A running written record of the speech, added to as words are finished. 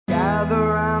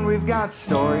we've got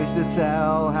stories to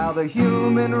tell, how the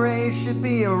human race should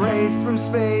be erased from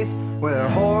space. We're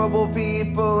horrible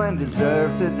people and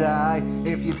deserve to die.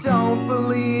 If you don't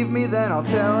believe me, then I'll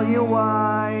tell you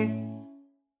why.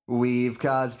 We've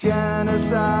caused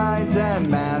genocides and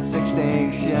mass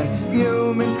extinction,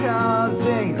 humans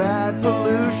causing bad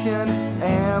pollution.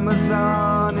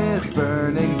 Amazon is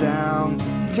burning down,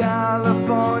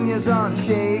 California's on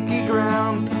shaky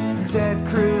ground. Ted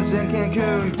Cruz in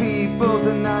Cancun, people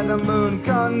deny the moon.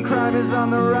 Gun crime is on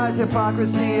the rise,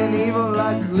 hypocrisy and evil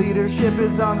lies. Leadership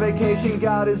is on vacation,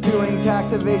 God is doing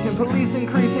tax evasion. Police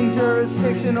increasing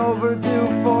jurisdiction, overdue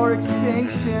for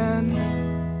extinction.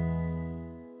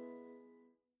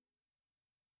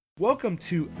 Welcome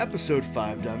to episode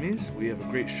 5, Dummies. We have a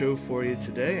great show for you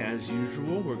today. As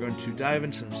usual, we're going to dive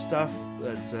into some stuff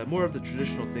that's more of the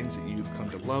traditional things that you've come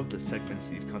to love, the segments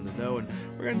that you've come to know, and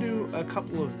we're going to do a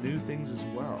couple of new things as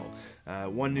well.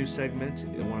 One new segment,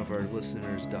 one of our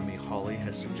listeners, Dummy Holly,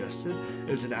 has suggested,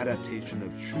 is an adaptation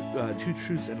of Two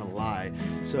Truths and a Lie.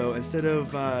 So instead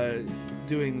of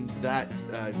doing that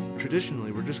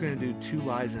traditionally, we're just going to do 2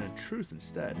 lies and a truth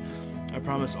instead. I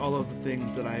promise all of the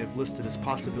things that I have listed as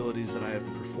possibilities that I have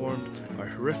performed are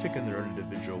horrific in their own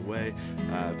individual way,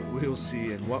 but we will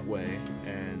see in what way.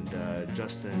 And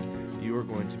Justin, you are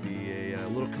going to be a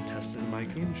little contestant in my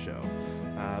game show.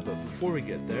 But before we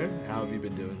get there, how have you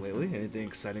been doing lately? Anything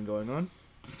exciting going on?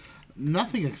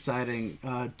 Nothing exciting.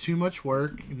 Too much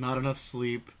work, not enough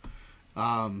sleep.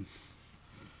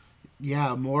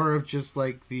 Yeah, more of just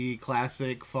like the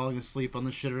classic falling asleep on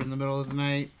the shitter in the middle of the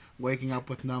night, waking up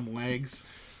with numb legs.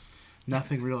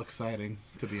 Nothing real exciting,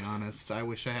 to be honest. I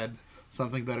wish I had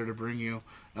something better to bring you.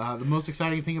 The most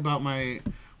exciting thing about my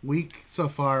week so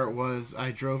far was I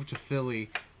drove to Philly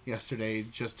yesterday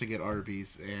just to get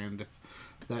Arby's, and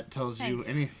if that tells you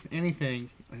anything,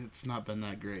 it's not been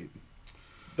that great.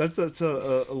 That's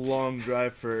a long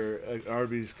drive for an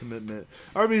Arby's commitment.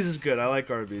 Arby's is good. I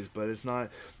like Arby's, but it's not.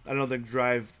 I don't think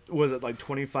was it like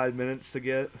 25 minutes to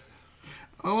get?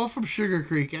 Oh, well, from Sugar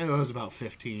Creek, it was about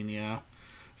 15, yeah.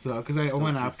 So, because I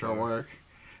went after far. work.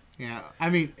 Yeah, I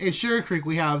mean, in Sugar Creek,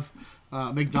 we have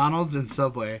McDonald's and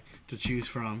Subway to choose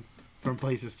from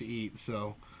places to eat,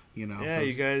 so, you know. Yeah,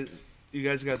 you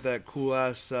guys got that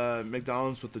cool-ass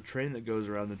McDonald's with the train that goes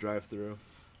around the drive-thru.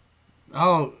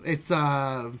 Oh, it's,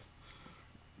 the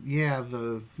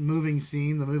moving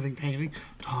scene, the moving painting.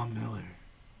 Tom Miller.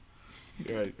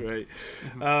 Right.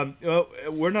 Well,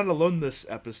 we're not alone this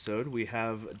episode. We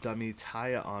have Dummy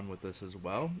Taya on with us as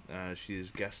well. She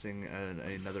is guesting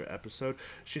another episode.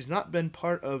 She's not been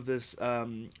part of this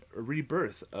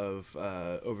rebirth of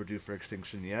Overdue for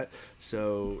Extinction yet.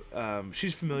 So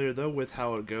she's familiar, though, with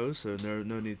how it goes. So no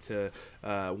need to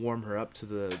warm her up to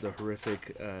the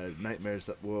horrific nightmares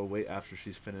that will await after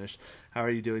she's finished. How are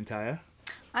you doing, Taya?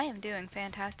 I am doing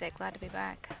fantastic. Glad to be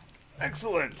back.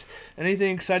 Excellent.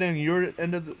 Anything exciting on your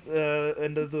end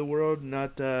of the world?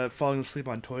 Not falling asleep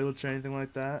on toilets or anything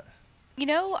like that? You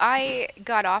know, I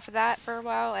got off of that for a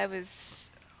while. I was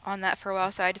on that for a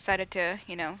while, so I decided to,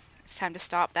 it's time to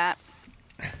stop that.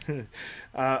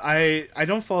 I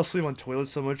don't fall asleep on toilets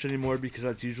so much anymore because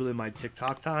that's usually my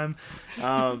TikTok time.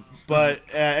 But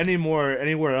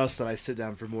anywhere else that I sit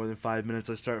down for more than 5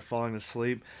 minutes, I start falling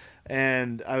asleep.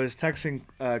 And I was texting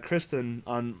Kristen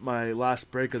on my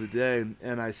last break of the day,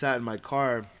 and I sat in my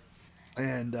car,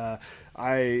 and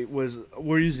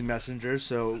we're using Messenger,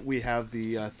 so we have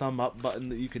the thumb up button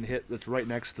that you can hit that's right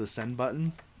next to the send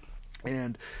button.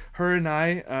 And her and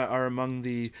I are among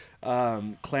the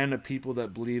clan of people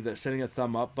that believe that sending a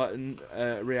thumb up button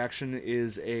reaction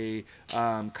is a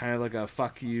kind of like a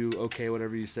fuck you, okay,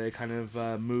 whatever you say kind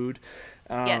of mood.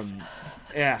 Yes.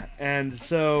 Yeah, and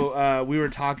so we were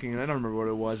talking, and I don't remember what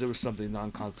it was. It was something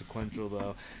non-consequential,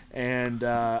 though. And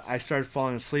I started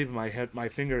falling asleep, and my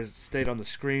finger stayed on the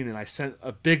screen, and I sent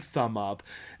a big thumb up.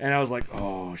 And I was like,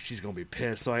 oh, she's going to be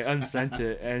pissed. So I unsent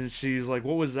it, and she was like,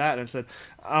 what was that? And I said,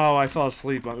 oh, I fell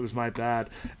asleep. It was my bad.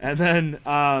 And then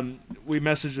we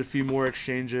messaged a few more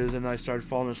exchanges, and I started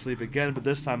falling asleep again. But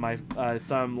this time my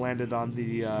thumb landed on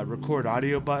the record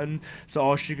audio button, so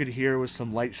all she could hear was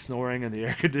some light snoring and the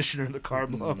air conditioner in the car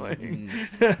blowing.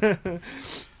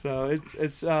 So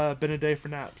it's been a day for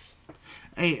naps.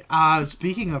 Hey,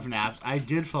 speaking of naps, I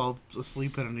did fall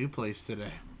asleep at a new place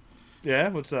today. Yeah?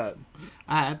 What's that?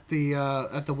 At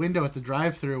the window at the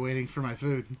drive-thru waiting for my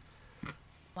food.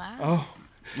 Wow.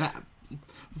 Oh.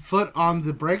 Foot on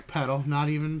the brake pedal, not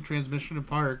even transmission to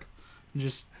park.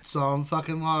 Just saw them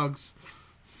fucking logs.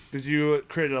 Did you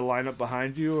create a lineup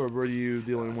behind you, or were you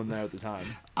the only one there at the time?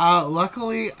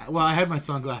 Luckily, well, I had my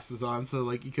sunglasses on, so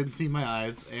like you couldn't see my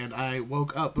eyes, and I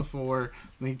woke up before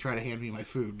they tried to hand me my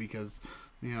food because,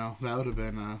 that would have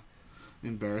been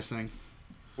embarrassing.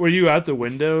 Were you out the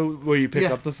window where you pick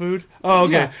up the food? Oh,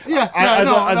 okay. Yeah.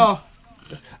 No.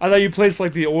 I thought you placed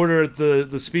like the order at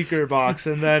the speaker box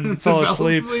and then fell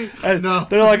asleep. And no.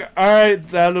 They're like, all right,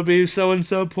 that'll be so and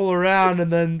so. Pull around,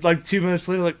 and then like 2 minutes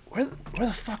later, like, where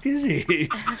the fuck is he?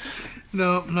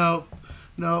 No.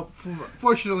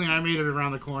 Fortunately, I made it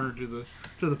around the corner to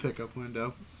the pickup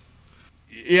window.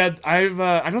 Yeah, I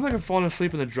don't think I've fallen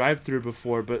asleep in the drive-thru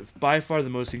before, but by far the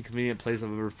most inconvenient place I've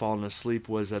ever fallen asleep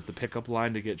was at the pickup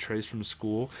line to get trays from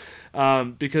school.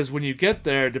 Because when you get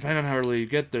there, depending on how early you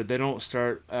get there, they don't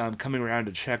start coming around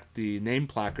to check the name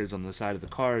placards on the side of the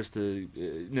cars to,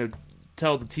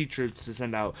 tell the teacher to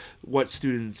send out what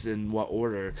students in what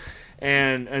order.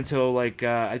 And until, like,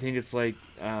 I think it's like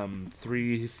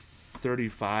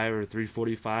 3:35 or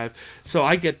 3:45, so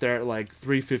I get there at like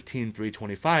 3:15,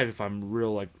 3:25 if I'm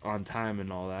real like on time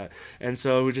and all that. And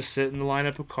so we just sit in the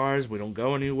lineup of cars. We don't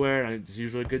go anywhere. And it's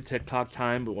usually a good TikTok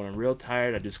time, but when I'm real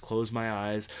tired, I just close my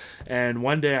eyes. And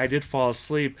one day I did fall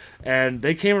asleep, and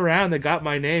they came around. They got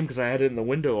my name because I had it in the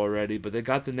window already, but they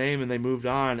got the name and they moved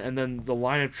on. And then the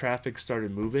line of traffic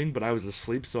started moving, but I was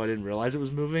asleep, so I didn't realize it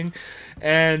was moving.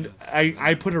 And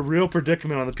I put a real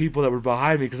predicament on the people that were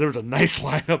behind me because there was a nice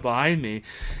lineup behind me,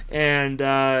 and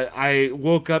I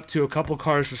woke up to a couple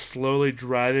cars just slowly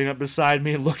driving up beside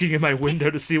me and looking in my window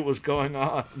to see what was going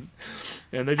on,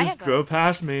 and they just drove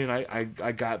past me, and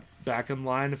I got back in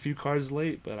line a few cars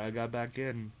late, but I got back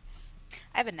in.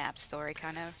 I have a nap story,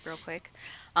 kind of real quick.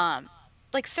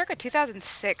 Like circa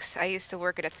 2006, I used to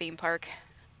work at a theme park,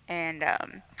 and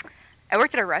I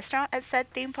worked at a restaurant at said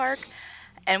theme park,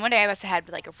 and one day I must have had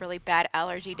like a really bad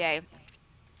allergy day.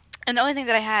 And the only thing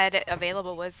that I had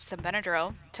available was some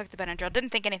Benadryl. Took the Benadryl,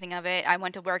 didn't think anything of it. I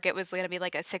went to work. It was going to be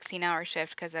like a 16-hour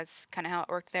shift because that's kind of how it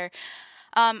worked there.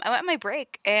 I went on my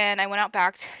break, and I went out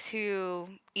back to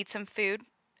eat some food.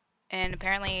 And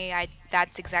apparently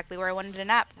that's exactly where I wanted to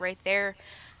nap, right there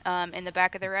in the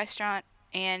back of the restaurant.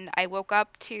 And I woke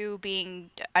up to being,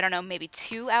 I don't know, maybe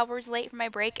 2 hours late for my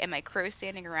break, and my crew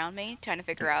standing around me trying to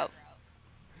figure out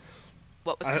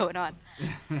what was going on.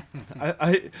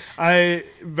 I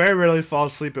very rarely fall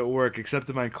asleep at work, except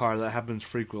in my car. That happens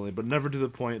frequently, but never to the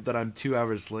point that I'm 2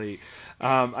 hours late.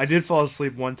 I did fall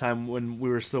asleep one time when we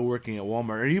were still working at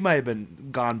Walmart, or you might have been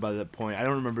gone by that point. I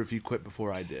don't remember if you quit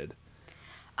before I did.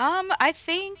 I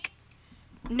think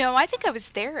I was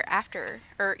there after,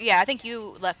 or yeah, I think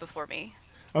you left before me.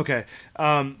 Okay.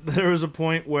 There was a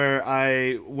point where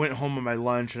I went home on my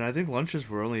lunch, and I think lunches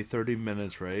were only 30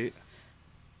 minutes, right?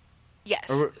 Yes.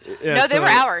 Yeah, no, they were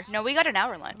hour. No, we got an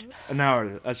hour lunch. An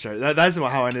hour. That's right. That's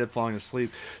how I ended up falling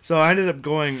asleep. So I ended up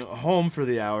going home for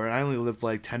the hour, and I only lived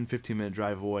like 10, 15-minute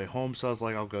drive away home. So I was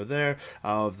like, I'll go there.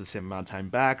 I'll have the same amount of time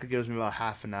back. It gives me about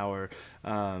half an hour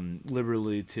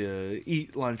liberally to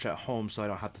eat lunch at home so I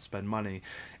don't have to spend money.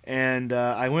 And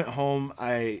I went home.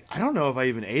 I don't know if I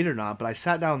even ate or not, but I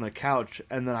sat down on the couch,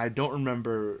 and then I don't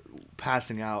remember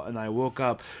passing out. And I woke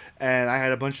up, and I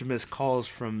had a bunch of missed calls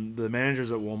from the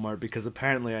managers at Walmart because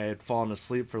apparently I had fallen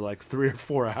asleep for like 3 or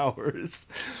 4 hours.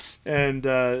 And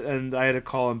I had to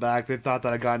call them back. They thought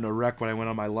that I got in a wreck when I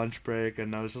went on my lunch break,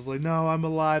 and I was just like, no, I'm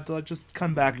alive. They'll just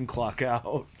come back and clock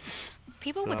out.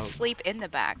 People would sleep in the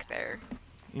back there.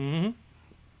 Mm-hmm.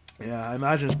 Yeah, I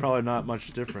imagine it's probably not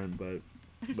much different, but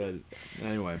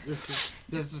anyway. Just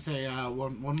to say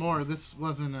one more. This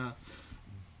wasn't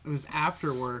it was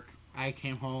after work. I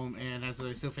came home, and as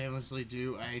I so famously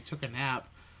do, I took a nap,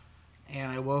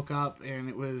 and I woke up, and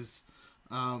it was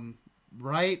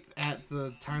right at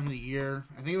the time of the year.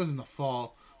 I think it was in the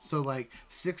fall. So like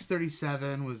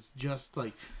 6:37 was just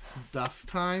like dusk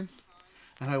time.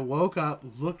 And I woke up,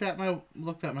 looked at my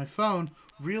phone,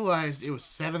 realized it was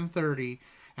 7:30,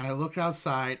 and I looked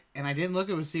outside, and I didn't look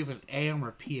to see if it was AM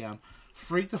or PM.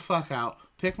 Freaked the fuck out,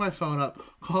 picked my phone up,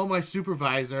 called my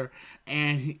supervisor,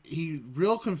 and he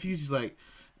real confused. He's like,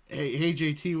 hey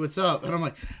JT, what's up? And I'm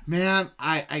like, man,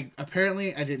 I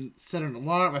apparently I didn't set an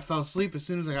alarm. I fell asleep as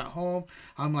soon as I got home.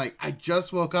 I'm like, I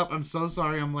just woke up. I'm so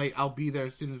sorry I'm late. I'll be there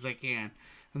as soon as I can.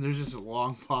 And there's just a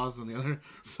long pause on the other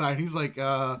side. He's like,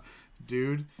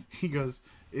 dude, he goes,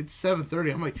 it's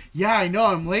 7:30. I'm like, yeah, I know,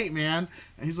 I'm late, man.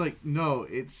 And he's like, no,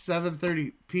 it's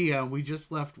 7:30 p.m. We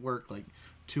just left work like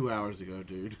 2 hours ago,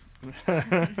 dude.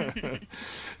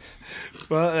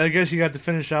 Well, I guess you got to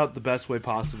finish out the best way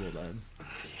possible then.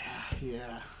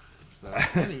 Yeah. So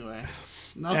anyway,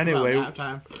 enough anyway, about nap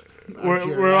time.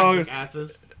 we're all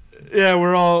asses. Yeah,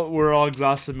 we're all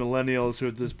exhausted millennials who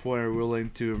at this point are willing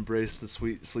to embrace the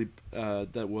sweet sleep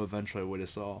that will eventually await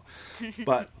us all.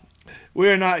 But we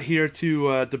are not here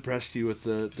to depress you with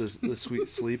the sweet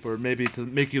sleep, or maybe to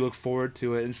make you look forward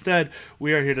to it. Instead,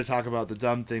 we are here to talk about the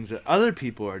dumb things that other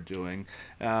people are doing,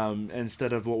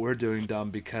 instead of what we're doing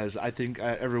dumb, because I think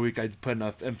every week I put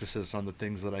enough emphasis on the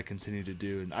things that I continue to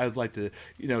do, and I'd like to,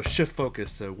 shift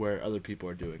focus to where other people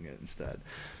are doing it instead.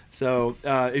 So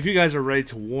if you guys are ready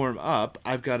to warm up,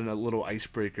 I've got a little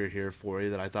icebreaker here for you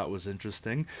that I thought was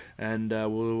interesting, and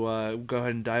we'll go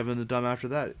ahead and dive into dumb after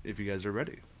that, if you guys are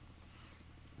ready.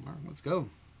 All right, let's go.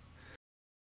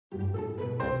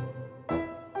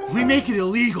 We make it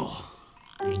illegal.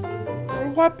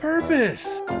 For what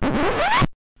purpose?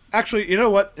 Actually, you know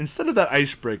what? Instead of that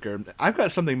icebreaker, I've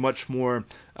got something much more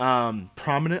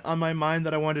prominent on my mind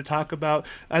that I wanted to talk about.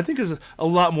 I think is a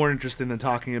lot more interesting than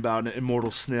talking about an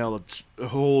immortal snail that's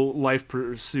whole life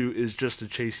pursuit is just to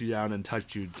chase you down and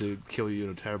touch you to kill you in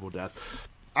a terrible death.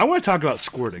 I want to talk about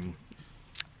squirting.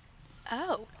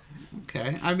 Oh.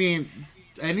 Okay. I mean,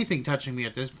 anything touching me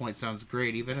at this point sounds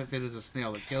great, even if it is a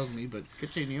snail that kills me, but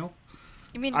continue.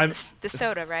 You mean the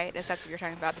soda, right? That's what you're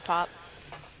talking about, the pop?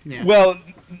 Yeah. Well,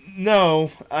 no,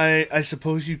 I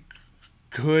suppose you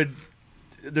could.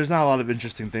 There's not a lot of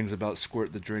interesting things about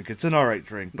Squirt the drink. It's an alright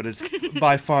drink, but it's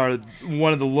by far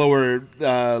one of the lower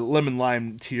lemon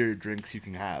lime tier drinks you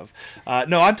can have.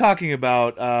 No, I'm talking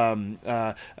about.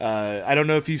 I don't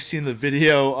know if you've seen the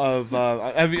video of.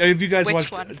 Have you guys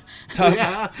Which watched? one?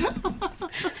 Yeah.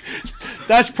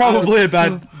 That's probably a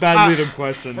bad lead-in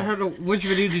question. I heard which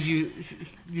video did you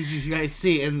guys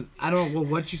see? And I don't know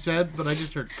what you said, but I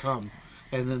just heard "come,"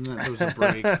 and then there was a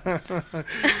break.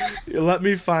 Let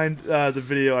me find the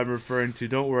video I'm referring to.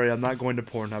 Don't worry, I'm not going to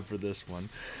Pornhub for this one.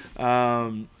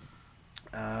 I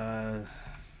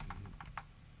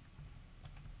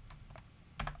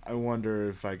wonder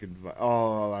if I can.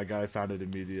 Oh, I found it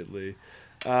immediately.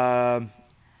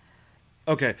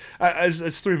 Okay,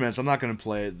 it's 3 minutes. I'm not going to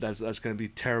play it. That's going to be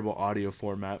terrible audio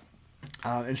format.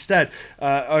 Instead,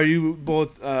 are you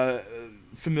both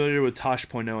familiar with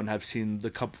Tosh.0 and have seen the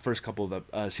first couple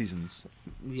of seasons?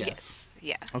 Yes.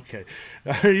 Yeah. Okay.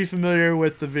 Are you familiar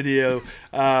with the video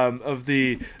of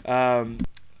the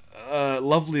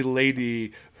lovely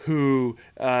lady who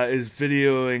is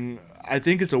videoing, I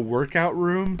think it's a workout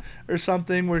room or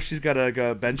something, where she's got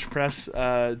a bench press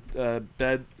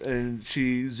bed, and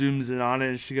she zooms in on it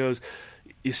and she goes,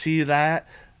 "You see that?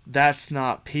 That's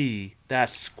not pee,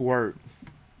 that's squirt."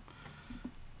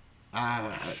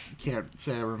 I can't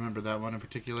say I remember that one in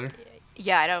particular.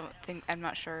 Yeah, I'm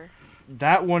not sure.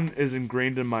 That one is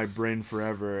ingrained in my brain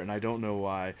forever, and I don't know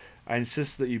why. I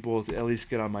insist that you both at least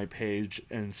get on my page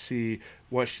and see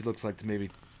what she looks like to maybe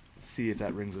see if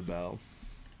that rings a bell.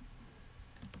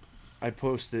 I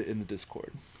posted it in the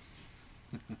Discord.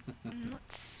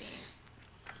 Let's see.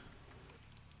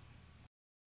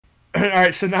 All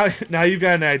right, so now you've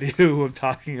got an idea who I'm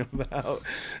talking about.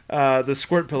 The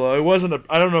squirt pillow. It wasn't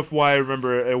I don't know why I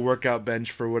remember a workout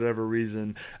bench for whatever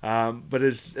reason, but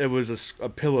it was a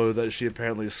pillow that she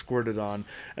apparently squirted on,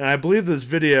 and I believe this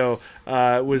video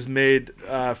was made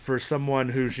for someone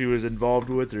who she was involved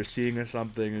with or seeing or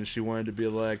something, and she wanted to be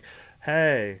like,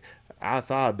 "Hey, I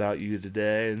thought about you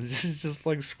today," and she's just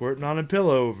like squirting on a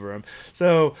pillow over him.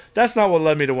 So that's not what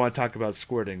led me to want to talk about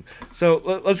squirting. So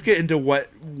let's get into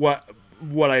what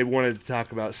I wanted to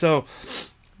talk about. So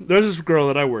there's this girl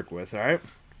that I work with, all right?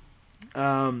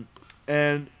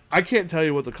 And I can't tell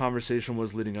you what the conversation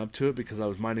was leading up to it because I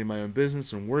was minding my own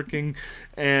business and working,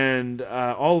 and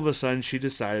all of a sudden she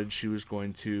decided she was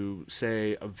going to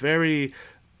say a very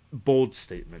bold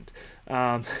statement.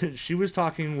 She was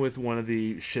talking with one of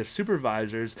the shift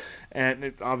supervisors,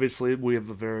 and obviously we have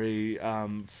a very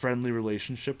friendly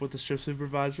relationship with the shift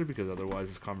supervisor because otherwise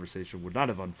this conversation would not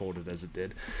have unfolded as it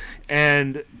did.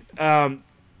 And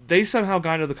they somehow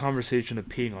got into the conversation of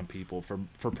peeing on people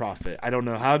for profit. I don't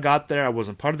know how it got there. I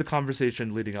wasn't part of the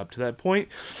conversation leading up to that point,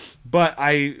 but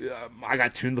I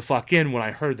got tuned the fuck in when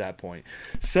I heard that point.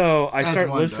 So I start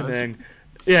listening.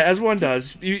 Yeah, as one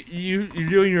does. You're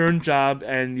doing your own job,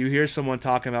 and you hear someone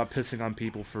talking about pissing on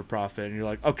people for profit, and you're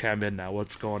like, okay, I'm in now.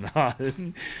 What's going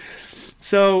on?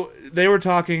 So they were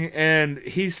talking, and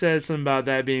he said something about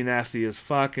that being nasty as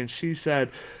fuck, and she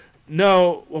said,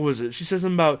 no, what was it? She said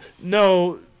something about,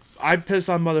 no, I piss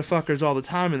on motherfuckers all the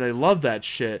time, and they love that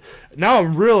shit. Now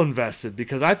I'm real invested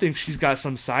because I think she's got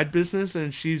some side business,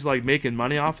 and she's, like, making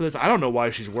money off of this. I don't know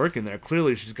why she's working there.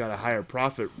 Clearly she's got a higher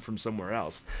profit from somewhere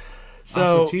else.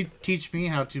 So teach me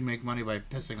how to make money by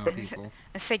pissing on people.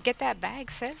 I say, get that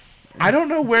bag, sis. I don't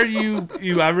know where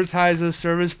you advertise this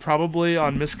service, probably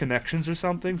on misconnections or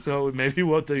something, so maybe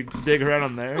we'll have to dig around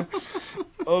on there.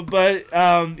 But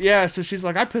yeah, so she's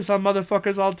like, I piss on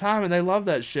motherfuckers all the time, and they love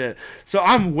that shit. So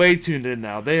I'm way tuned in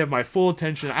now. They have my full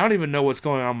attention. I don't even know what's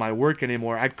going on in my work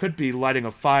anymore. I could be lighting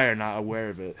a fire, not aware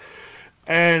of it.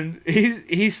 And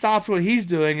he stops what he's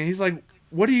doing, and he's like,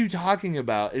 what are you talking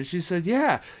about? And she said,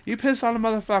 yeah, you piss on a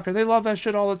motherfucker. They love that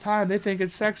shit all the time. They think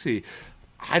it's sexy.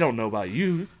 I don't know about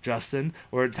you, Justin,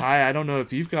 or Ty. I don't know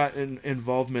if you've got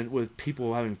involvement with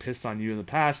people having pissed on you in the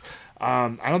past.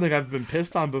 I don't think I've been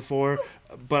pissed on before,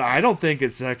 but I don't think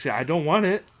it's sexy. I don't want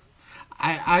it.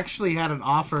 I actually had an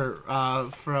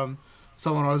offer from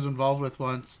someone I was involved with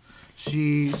once.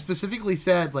 She specifically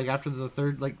said, like, after the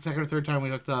second or third time we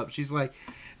hooked up, she's like,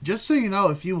 just so you know,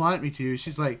 if you want me to,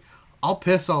 she's like, I'll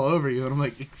piss all over you. And I'm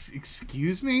like,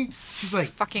 excuse me? She's like,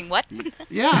 fucking what?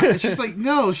 Yeah. And she's like,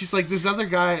 no. She's like, this other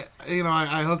guy,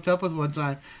 I hooked up with one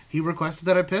time. He requested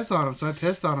that I piss on him, so I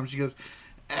pissed on him. She goes,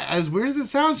 as weird as it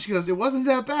sounds, she goes, it wasn't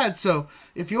that bad. So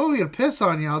if you want me to piss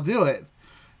on you, I'll do it.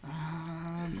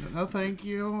 No, thank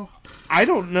you. I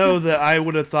don't know that I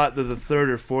would have thought that the third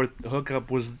or fourth hookup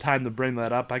was the time to bring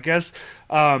that up. I guess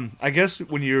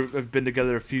when you have been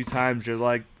together a few times, you're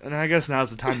like, and I guess now's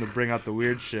the time to bring out the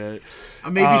weird shit.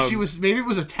 Maybe it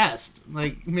was a test.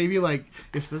 Maybe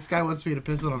if this guy wants me to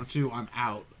piss on him too, I'm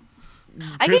out.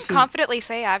 I can confidently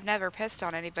say I've never pissed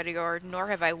on anybody, nor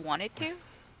have I wanted to.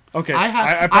 Okay, I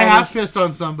have pissed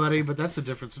on somebody, but that's a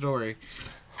different story.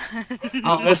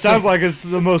 That sounds like it's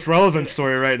the most relevant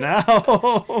story right now.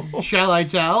 Shall I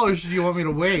tell, or should you want me to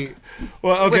wait?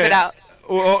 Well, okay. Whip it out.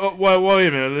 Well, wait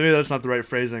a minute. Maybe that's not the right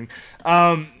phrasing.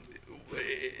 Was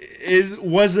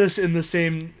this in the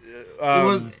same?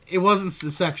 It wasn't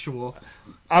sexual.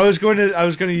 I was going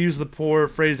to use the poor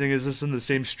phrasing. Is this in the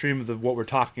same stream of what we're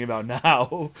talking about now?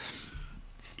 Well,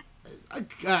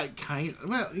 it's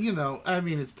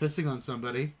pissing on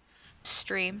somebody.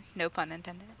 Stream, no pun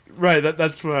intended. Right,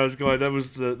 that's where I was going. That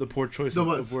was the poor choice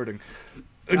of wording.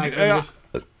 I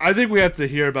think we have to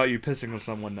hear about you pissing on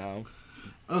someone now.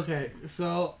 Okay,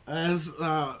 so as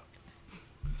I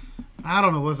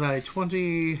don't know, was I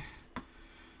 20,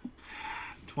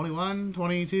 21,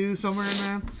 22, somewhere in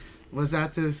there? Was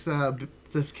at this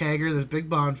kegger, this big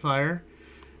bonfire,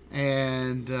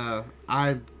 and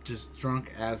I'm just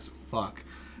drunk as fuck.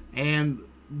 And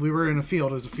we were in a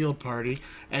field. It was a field party,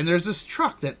 and there's this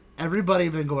truck that everybody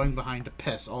had been going behind to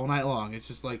piss all night long. It's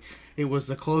just like, it was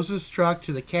the closest truck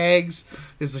to the kegs.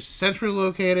 It's centrally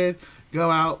located.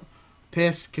 Go out,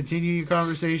 piss, continue your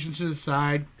conversations to the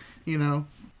side, come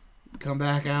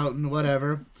back out and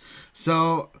whatever.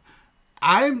 So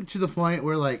I'm to the point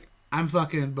where I'm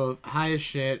fucking both high as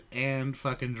shit and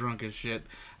fucking drunk as shit.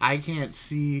 I can't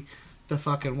see the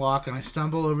fucking walk, and I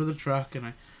stumble over the truck, and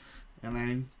I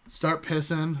start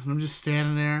pissing. I'm just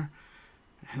standing there,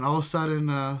 and all of a sudden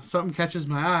something catches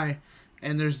my eye,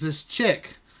 and there's this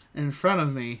chick in front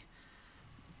of me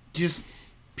just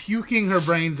puking her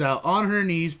brains out, on her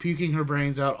knees, puking her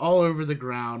brains out all over the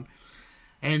ground.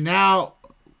 And now,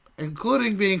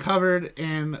 including being covered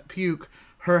in puke,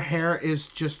 her hair is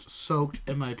just soaked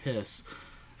in my piss.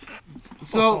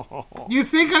 So you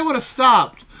think I would have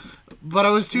stopped, but I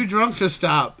was too drunk to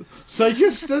stop. So I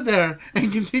just stood there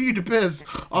and continued to piss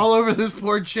all over this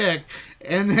poor chick,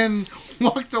 and then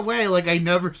walked away like I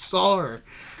never saw her.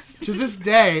 To this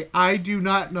day, I do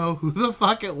not know who the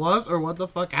fuck it was or what the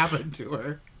fuck happened to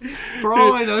her. For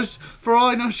all I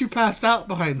know, she passed out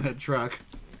behind that truck.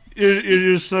 You're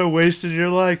just so wasted. You're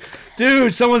like,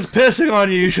 dude, someone's pissing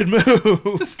on you. You should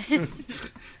move.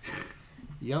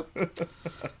 Yep.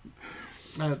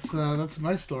 That's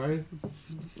my story.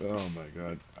 Oh my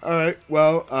god. All right.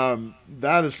 Well,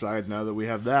 that aside, now that we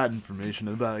have that information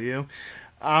about you,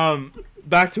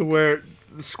 back to where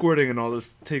the squirting and all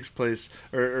this takes place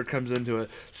or comes into it.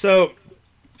 So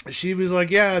she was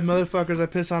like, yeah, motherfuckers, I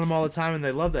piss on them all the time and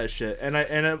they love that shit. And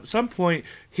at some point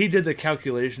he did the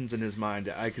calculations in his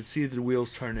mind. I could see the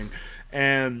wheels turning,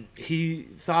 and he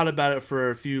thought about it for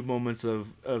a few moments of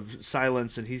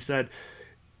silence, and he said,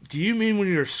 do you mean when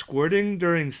you're squirting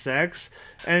during sex?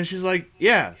 And she's like,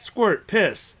 yeah, squirt,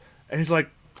 piss. And he's like,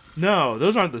 no,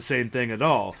 those aren't the same thing at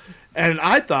all. And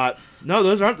I thought, no,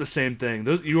 those aren't the same thing.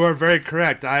 You are very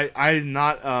correct. I'm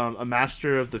not a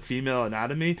master of the female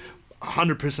anatomy.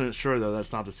 100% sure, though,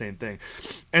 that's not the same thing.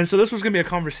 And so this was going to be a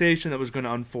conversation that was going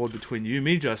to unfold between you and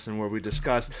me, Justin, where we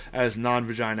discuss, as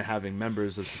non-vagina having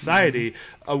members of society,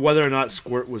 whether or not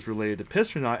squirt was related to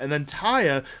piss or not. And then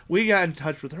Taya, we got in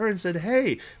touch with her and said,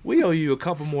 hey, we owe you a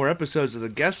couple more episodes as a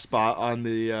guest spot on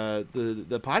the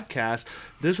podcast.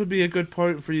 This would be a good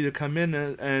point for you to come in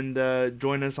and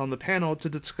join us on the panel to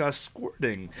discuss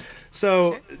squirting.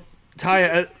 So,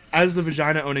 Taya, as the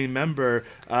vagina-owning member,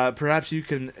 perhaps you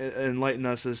can enlighten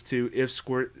us as to if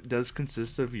squirt does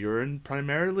consist of urine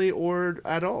primarily or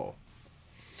at all.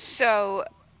 So,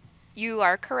 you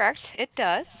are correct. It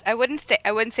does. I wouldn't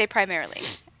say primarily.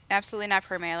 Absolutely not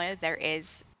primarily. There is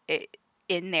it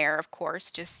in there, of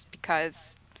course, just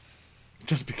because.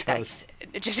 Just because.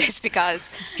 Just because.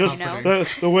 Just you know?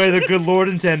 the way the good Lord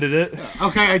intended it.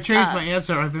 Okay, I changed my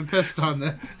answer. I've been pissed on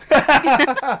that.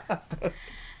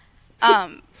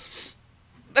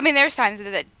 I mean, there's times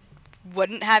that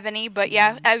wouldn't have any, but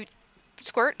yeah,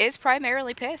 squirt is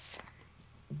primarily piss.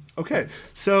 Okay,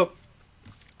 so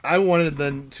I wanted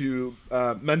then to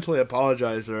mentally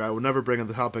apologize, or I would never bring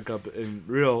the topic up in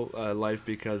real life,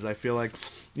 because I feel like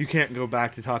you can't go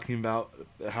back to talking about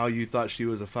how you thought she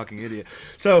was a fucking idiot.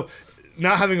 So,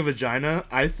 not having a vagina,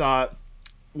 I thought,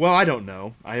 well, I don't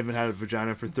know. I haven't had a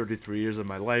vagina for 33 years of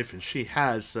my life, and she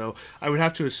has, so I would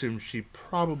have to assume she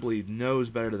probably knows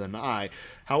better than I.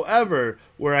 However,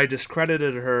 where I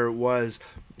discredited her was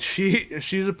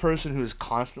she's a person who is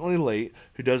constantly late,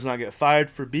 who does not get fired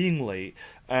for being late,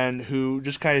 and who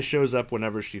just kind of shows up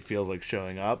whenever she feels like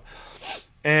showing up.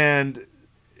 And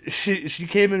she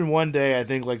came in one day, I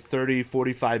think, like 30,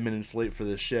 45 minutes late for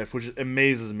this shift, which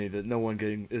amazes me that no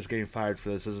one is getting fired for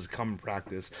this. This is common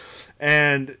practice.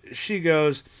 And she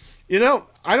goes,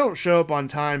 I don't show up on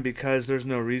time because there's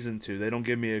no reason to. They don't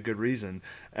give me a good reason.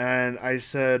 And I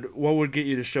said, what would get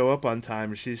you to show up on time?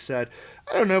 And she said,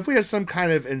 I don't know, if we had some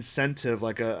kind of incentive,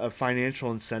 like a financial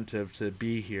incentive to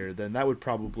be here, then that would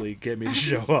probably get me to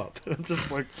show up. And I'm just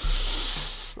like,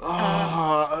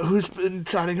 who's been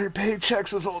signing her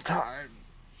paychecks this whole time?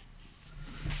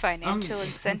 Financial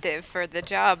incentive for the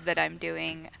job that I'm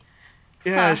doing.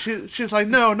 Yeah, she's like,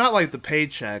 no, not like the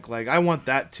paycheck. Like, I want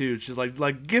that too. She's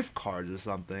like gift cards or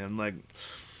something. I'm like,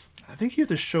 I think you have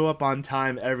to show up on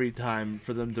time every time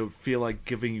for them to feel like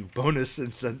giving you bonus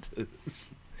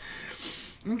incentives.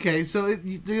 Okay, so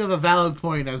you have a valid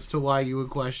point as to why you would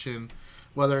question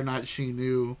whether or not she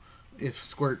knew if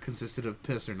squirt consisted of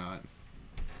piss or not.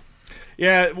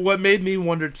 Yeah, what made me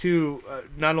wonder too,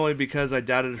 not only because I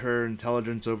doubted her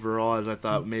intelligence overall, as I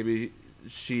thought maybe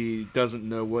she doesn't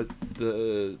know what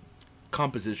the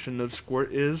composition of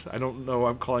squirt is. I don't know.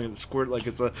 I'm calling it squirt like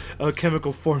it's a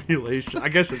chemical formulation. I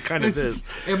guess it kind of is.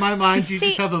 In my mind, you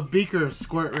just have a beaker of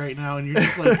squirt right now, and you're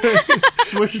just like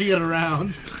swishing it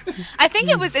around. I think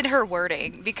it was in her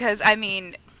wording, because I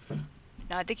mean,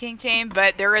 not to king shame,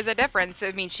 but there is a difference.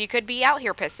 I mean, she could be out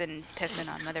here pissing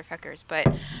on motherfuckers, but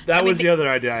that was the other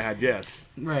idea I had. Yes,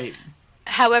 right.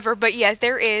 However, but yes,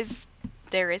 there is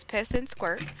piss and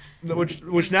squirt.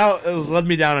 Which now has led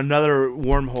me down another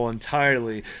wormhole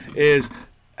entirely, is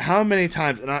how many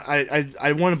times, and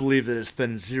I want to believe that it's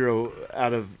been 0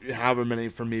 out of however many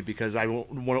for me, because I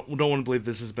don't want to believe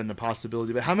this has been a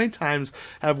possibility, but how many times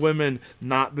have women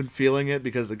not been feeling it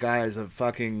because the guy is a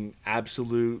fucking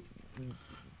absolute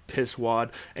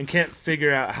pisswad and can't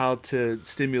figure out how to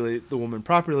stimulate the woman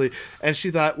properly, and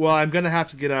she thought, well, I'm going to have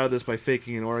to get out of this by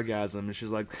faking an orgasm, and she's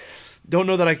like, don't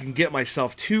know that I can get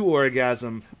myself to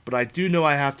orgasm, but I do know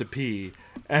I have to pee.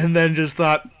 And then just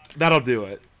thought, that'll do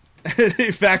it. And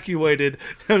evacuated.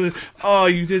 Oh,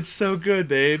 you did so good,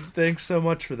 babe. Thanks so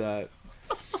much for that.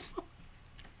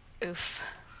 Oof.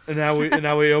 And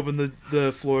now we open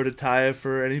the floor to Taya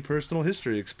for any personal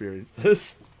history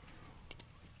experiences.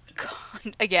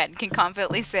 Again, can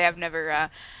confidently say I've never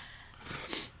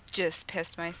just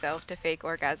pissed myself to fake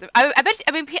orgasm. I bet.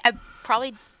 I mean,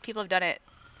 probably people have done it.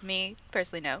 Me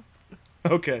personally, no.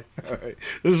 Okay, all right.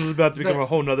 This was about to become a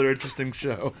whole nother interesting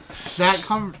show. That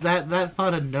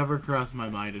thought had never crossed my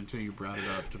mind until you brought it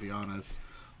up, to be honest.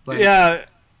 Like, yeah,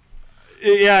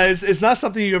 it's not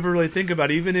something you ever really think about,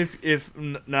 even if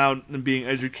now being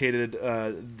educated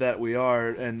that we are,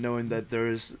 and knowing that there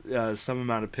is some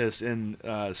amount of piss in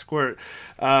squirt,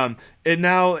 it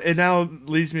now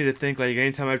leads me to think, like,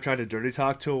 anytime I've tried to dirty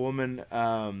talk to a woman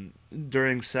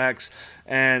during sex,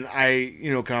 and I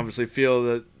can obviously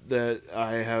feel that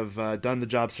I have done the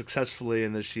job successfully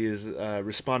and that she is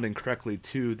responding correctly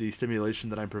to the stimulation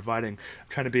that I'm providing. I'm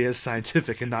trying to be as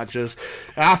scientific and not just,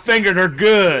 I fingered her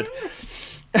good.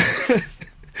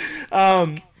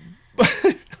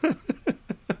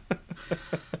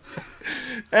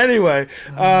 Anyway,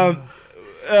 but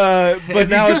If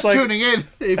now you're it's just like tuning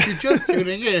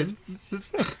in,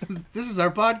 this is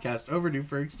our podcast, Overdue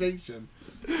for Extinction.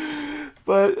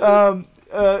 But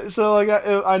so like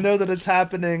I know that it's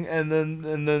happening, and then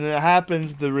it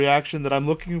happens. The reaction that I'm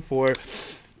looking for,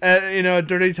 and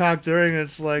dirty talk during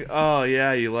it's like, oh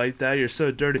yeah, you like that? You're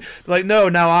so dirty. Like, no,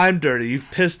 now I'm dirty. You've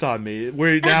pissed on me.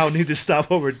 We now need to stop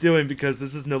what we're doing because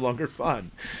this is no longer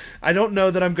fun. I don't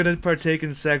know that I'm gonna partake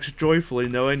in sex joyfully,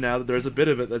 knowing now that there's a bit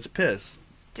of it that's piss.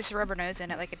 Just rub her nose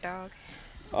in it like a dog.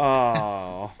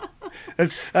 Oh,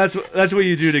 that's what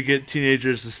you do to get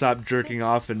teenagers to stop jerking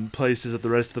off in places that the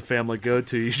rest of the family go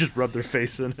to. You just rub their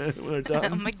face in it when they're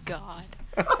done. Oh my god.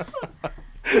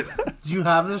 Do you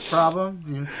have this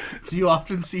problem? Do you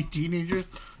often see teenagers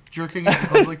jerking at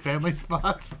public family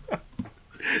spots?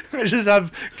 I just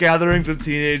have gatherings of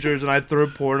teenagers and I throw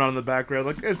porn on in the background.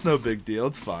 Like, it's no big deal.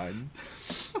 It's fine.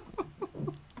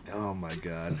 Oh my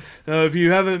god! No, if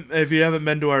you haven't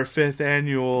been to our 5th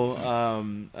annual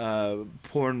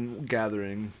porn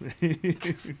gathering,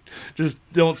 just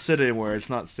don't sit anywhere. It's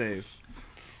not safe.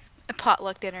 A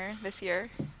potluck dinner this year.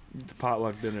 It's a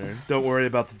potluck dinner. Don't worry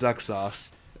about the duck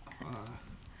sauce.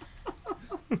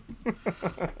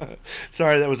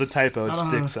 Sorry, that was a typo. It's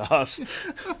dick sauce.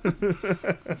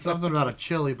 Something about a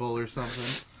chili bowl or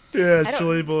something. Yeah,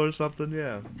 chili bowl or something.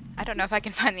 Yeah. I don't know if I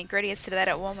can find the ingredients to that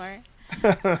at Walmart.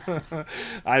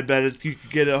 I bet you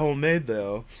could get it homemade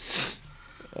though.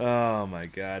 Oh my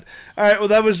god! All right, well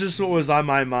that was just what was on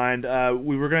my mind.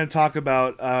 We were going to talk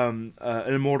about an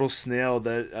immortal snail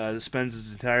that spends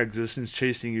its entire existence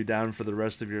chasing you down for the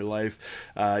rest of your life.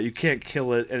 You can't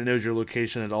kill it, and it knows your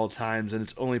location at all times, and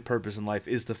its only purpose in life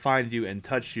is to find you and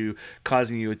touch you,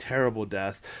 causing you a terrible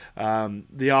death.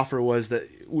 The offer was that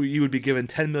you would be given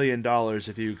 $10 million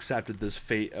if you accepted this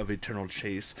fate of eternal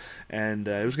chase, and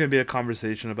it was going to be a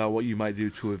conversation about what you might do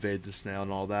to evade the snail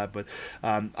and all that, but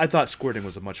I thought squirting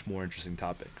was a much more interesting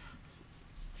topic.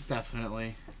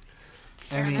 Definitely.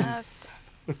 Fair enough.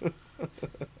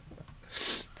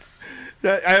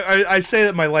 I say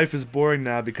that my life is boring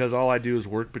now because all I do is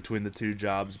work between the two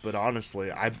jobs, but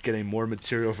honestly, I'm getting more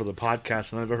material for the podcast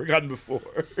than I've ever gotten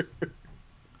before.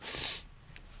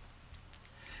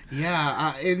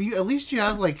 Yeah, and at least you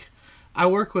have, like, I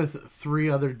work with 3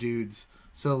 other dudes,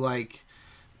 so, like,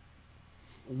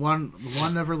 one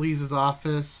never leaves his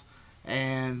office,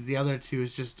 and the other 2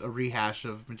 is just a rehash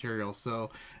of material,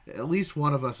 so at least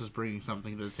one of us is bringing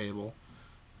something to the table.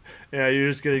 Yeah, you're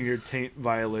just getting your taint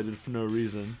violated for no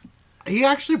reason. He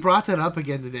actually brought that up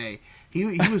again today.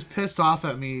 He was pissed off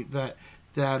at me that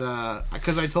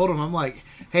because I told him, I'm like,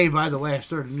 hey, by the way, I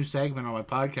started a new segment on my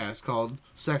podcast called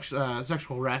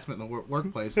Sexual Harassment in the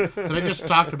Workplace. And I just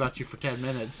talked about you for 10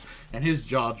 minutes, and his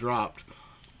jaw dropped.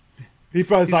 He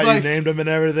probably He's thought like, you named him and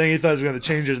everything. He thought he was going to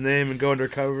change his name and go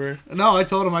undercover. No, I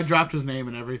told him I dropped his name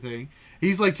and everything.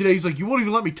 He's like, today, he's like, you won't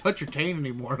even let me touch your taint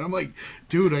anymore. And I'm like,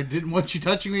 dude, I didn't want you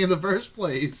touching me in the first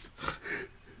place.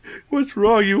 What's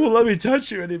wrong? You won't let me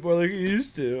touch you anymore like you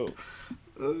used to.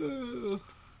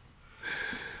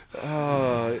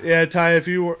 Yeah, Ty. If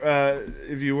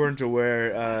you weren't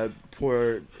aware,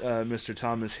 poor Mr.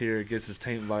 Thomas here gets his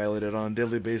taint violated on a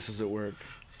daily basis at work.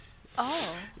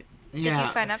 Oh. Yeah. Did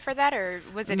you sign up for that, or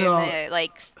was it No. in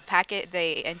the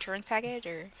the insurance package,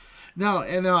 or? No,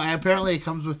 apparently it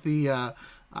comes with the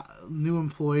new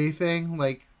employee thing.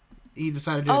 Like, he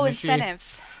decided to initiate.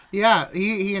 Incentives. Yeah,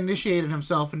 he initiated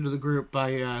himself into the group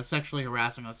by sexually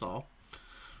harassing us all.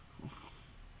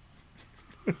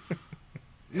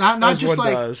 Not As just one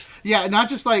like does. yeah, not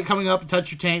just like coming up and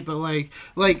touch your taint, but like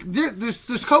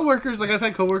there's coworkers, like I've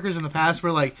had coworkers in the past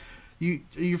where like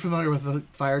you're familiar with the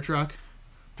fire truck,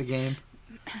 the game.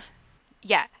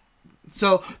 Yeah.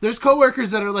 So there's coworkers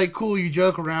that are like cool. You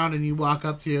joke around and you walk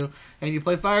up to you and you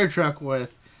play fire truck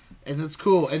with, and it's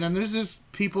cool. And then there's just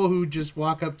people who just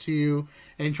walk up to you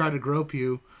and try to grope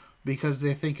you because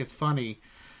they think it's funny,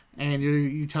 and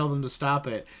you tell them to stop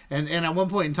it. And at one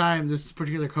point in time, this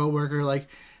particular coworker, like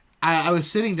I was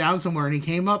sitting down somewhere and he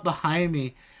came up behind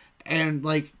me and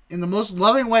like in the most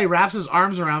loving way wraps his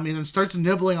arms around me and then starts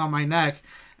nibbling on my neck,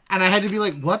 and I had to be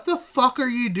like, "What the fuck are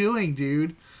you doing,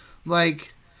 dude?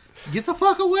 Like, get the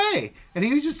fuck away!" And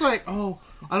he was just like, "Oh,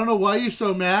 I don't know why you're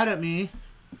so mad at me.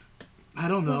 I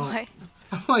don't know." Why?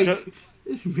 I'm like,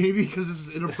 maybe because this is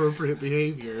inappropriate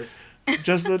behavior.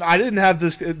 Justin, I didn't have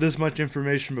this much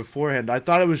information beforehand. I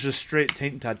thought it was just straight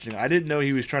taint touching. I didn't know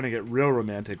he was trying to get real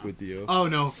romantic with you. Oh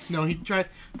no, he tried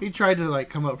to like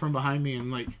come up from behind me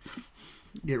and like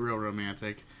get real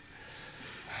romantic.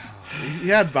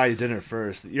 You had to buy you dinner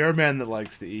first. You're a man that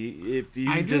likes to eat. If you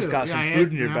I just do. got Yeah, some I food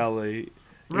am, in your yeah. belly,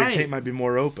 your Right. taint might be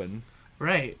more open.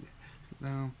 Right.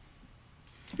 No.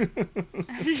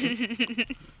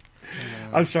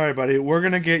 I'm sorry, buddy. We're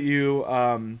gonna get you.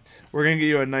 We're gonna get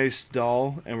you a nice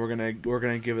doll, and we're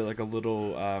gonna give it like a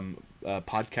little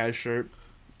podcast shirt,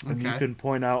 and you Okay. can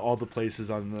point out all the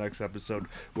places on the next episode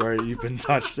where you've been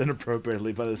touched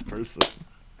inappropriately by this person.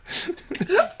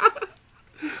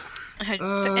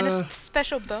 In a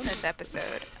special bonus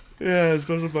episode. Yeah,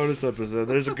 special bonus episode.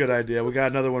 There's a good idea. We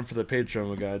got another one for the Patreon.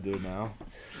 We gotta do now.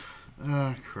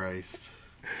 Oh, Christ.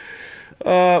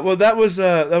 Well, that was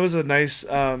a nice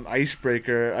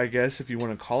icebreaker, I guess, if you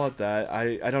want to call it that.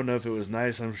 I don't know if it was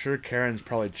nice. I'm sure Karen's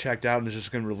probably checked out and is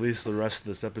just going to release the rest of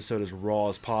this episode as raw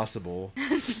as possible.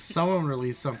 Someone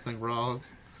released something raw.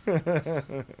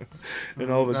 In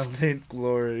all of its taint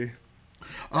glory.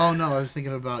 Oh, no, I was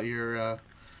thinking about your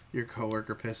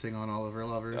coworker pissing on all of her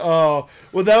lovers. Oh,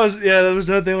 well, that was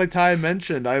another thing like Ty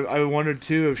mentioned. I wondered,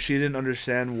 too, if she didn't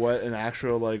understand what an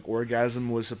actual, like,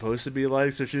 orgasm was supposed to be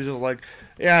like. So she's just like,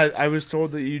 yeah, I was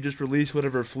told that you just release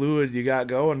whatever fluid you got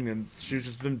going, and she's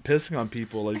just been pissing on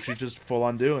people. Like, she's just full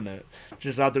on doing it.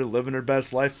 She's out there living her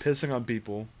best life, pissing on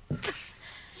people.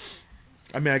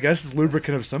 I mean, I guess it's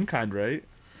lubricant of some kind, right?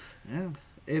 Yeah,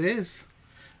 it is.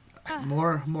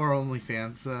 More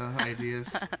OnlyFans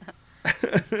ideas.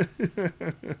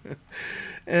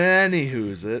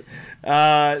 Anywho's it.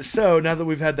 So now that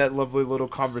we've had that lovely little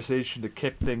conversation to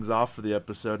kick things off for the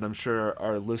episode, and I'm sure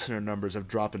our listener numbers have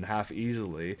dropped in half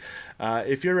easily.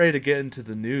 If you're ready to get into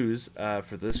the news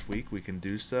for this week, we can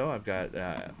do so. I've got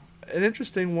an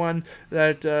interesting one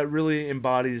that really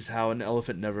embodies how an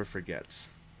elephant never forgets.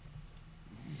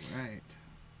 Right.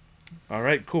 All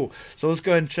right, cool. So let's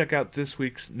go ahead and check out this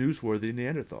week's Newsworthy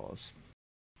Neanderthals.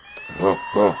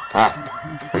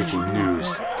 Breaking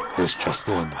news. This just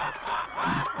in.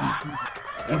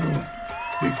 Everyone,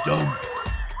 big dumb.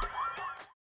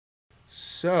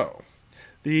 So,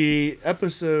 the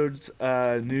episode's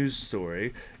news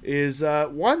story is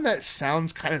one that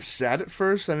sounds kind of sad at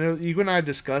first. I know you and I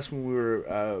discussed when we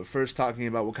were first talking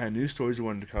about what kind of news stories we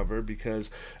wanted to cover, because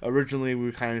originally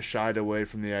we kind of shied away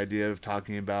from the idea of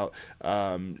talking about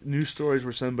news stories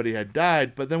where somebody had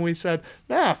died, but then we said,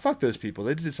 nah, fuck those people.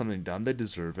 They did something dumb. They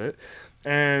deserve it.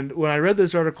 And when I read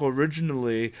this article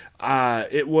originally,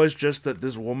 it was just that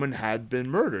this woman had been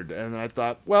murdered. And I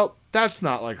thought, well, that's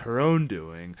not like her own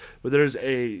doing. But there's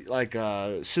a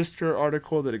sister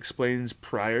article that explains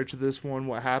prior to this one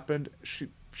what happened. She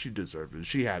deserved it.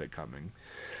 She had it coming.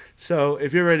 So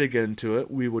if you're ready to get into it,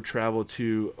 we will travel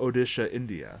to Odisha,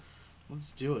 India.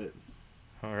 Let's do it.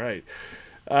 All right.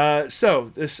 So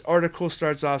this article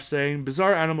starts off saying,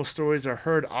 bizarre animal stories are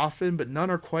heard often, but none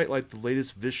are quite like the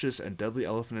latest vicious and deadly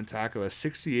elephant attack of a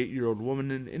 68-year-old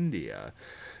woman in India.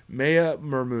 Maya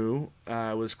Murmu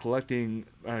was collecting,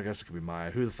 I guess it could be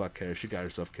Maya, who the fuck cares, she got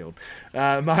herself killed.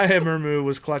 Maya Murmu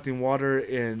was collecting water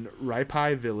in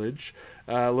Raipai village,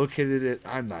 located at,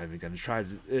 I'm not even going to try,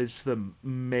 it's the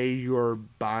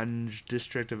Mayurbanj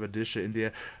district of Odisha,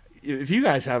 India. If you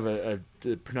guys have a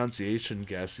pronunciation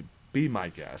guess, be my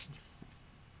guest.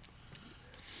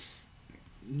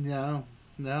 No.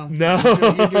 No.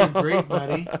 You're doing great,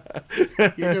 buddy.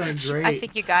 You're doing great. I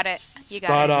think you got it. You Spot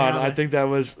got on. Nailed I it. think that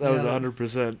was Nailed it.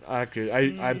 100%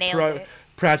 accurate. I'm Nailed it.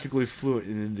 practically fluent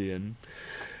in Indian.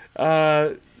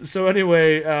 So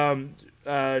anyway,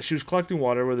 she was collecting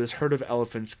water where this herd of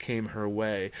elephants came her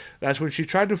way. That's when she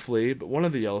tried to flee, but one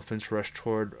of the elephants rushed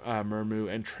toward Murmu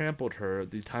and trampled her,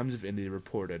 the Times of India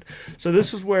reported. So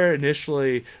this was where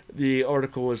initially the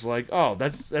article was like, oh,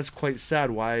 that's quite sad.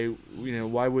 Why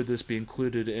would this be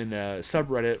included in a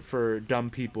subreddit for dumb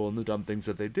people and the dumb things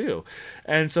that they do?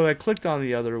 And so I clicked on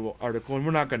the other article, and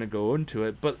we're not going to go into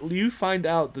it, but you find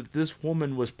out that this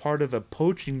woman was part of a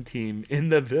poaching team in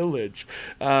the village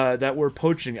that were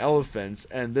poaching elephants.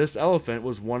 And this elephant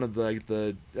was one of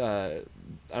the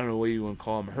I don't know what you want to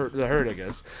call them, the herd, I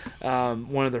guess.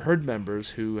 One of the herd members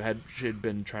who she had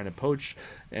been trying to poach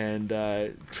and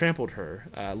trampled her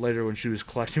later when she was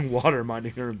collecting water,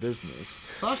 minding her own business.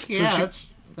 Fuck yeah, she-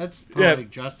 that's poetic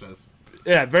justice.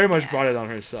 Yeah, very much brought it on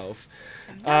herself.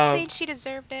 I'm not saying she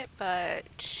deserved it, but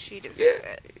she deserved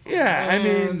it. Yeah, I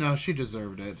mean, no, she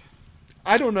deserved it.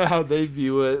 I don't know how they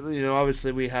view it.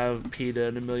 Obviously we have PETA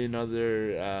and a million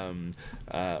other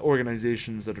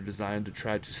organizations that are designed to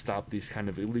try to stop these kind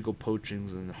of illegal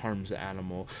poachings and harms the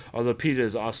animal. Although PETA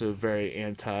is also very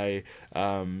anti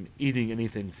eating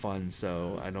anything fun,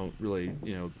 so I don't really,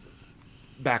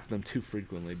 back them too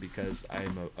frequently because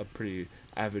I'm a pretty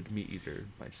avid meat eater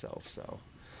myself. So,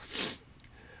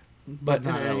 But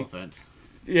not in any- elephant.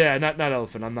 Yeah, not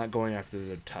elephant. I'm not going after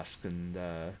the tusk and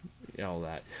all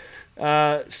that.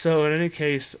 So in any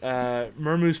case,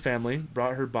 Murmu's family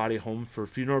brought her body home for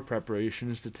funeral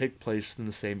preparations to take place in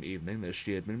the same evening that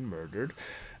she had been murdered.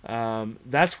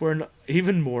 That's where an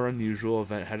even more unusual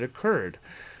event had occurred.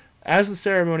 As the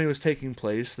ceremony was taking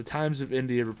place, the Times of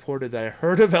India reported that a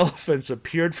herd of elephants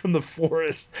appeared from the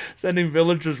forest, sending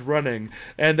villagers running,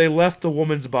 and they left the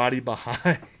woman's body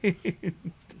behind.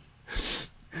 Of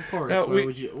course. Now,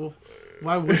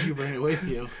 why would you bring it with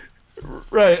you?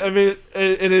 Right. I mean,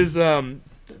 it is to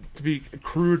be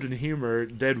crude in humor,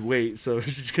 dead weight, so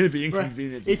it's just going to be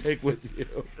inconvenient to take with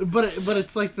you. But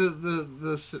it's like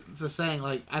the saying,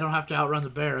 like, I don't have to outrun the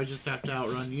bear, I just have to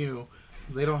outrun you.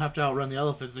 They don't have to outrun the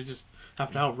elephants, they just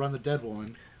have to outrun the dead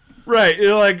woman. Right.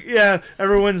 You're like, yeah,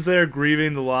 everyone's there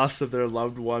grieving the loss of their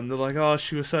loved one. They're like, oh,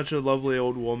 she was such a lovely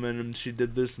old woman, and she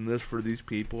did this and this for these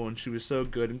people, and she was so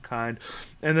good and kind.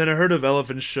 And then a herd of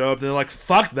elephants show up, and they're like,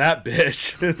 fuck that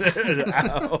bitch.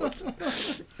 Out.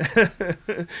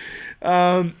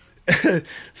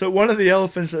 So one of the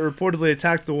elephants that reportedly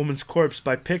attacked the woman's corpse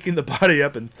by picking the body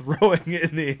up and throwing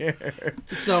it in the air.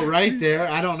 So right there,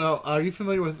 I don't know, are you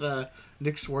familiar with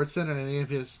Nick Swartzen and any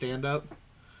of his stand-up?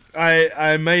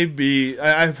 I may be.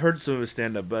 I've heard some of his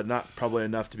stand-up, but not probably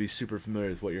enough to be super familiar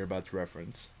with what you're about to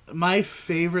reference. My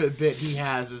favorite bit he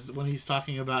has is when he's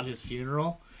talking about his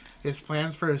funeral. His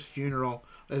plans for his funeral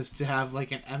is to have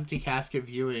like an empty casket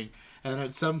viewing, and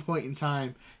at some point in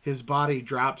time, his body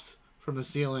drops from the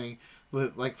ceiling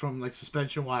with from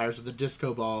suspension wires with a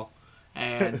disco ball,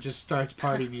 and just starts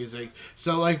party music.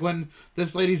 So like when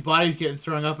this lady's body's getting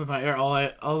thrown up in my air,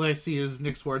 all I see is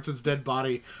Nick Swartzen's dead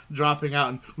body dropping out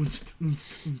and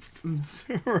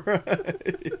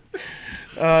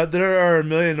Right. There are a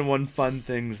million and one fun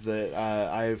things that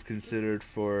I have considered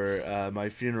for my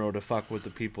funeral to fuck with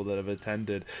the people that have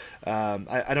attended.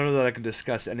 I don't know that I can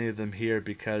discuss any of them here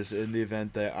because in the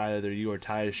event that either you or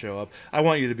Ty show up, I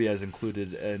want you to be as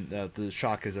included in the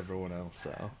shock as everyone else.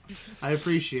 So I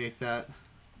appreciate that.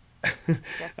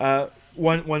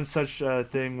 One such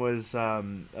thing was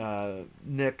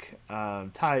Nick.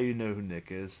 Ty, you know who Nick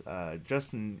is.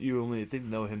 Justin, you only think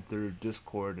know him through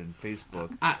Discord and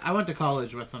Facebook. I went to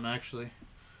college with him actually.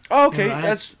 Oh, okay, You know,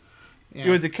 that's you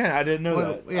went to Kent. I didn't know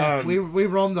that. Yeah, we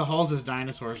roamed the halls as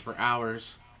dinosaurs for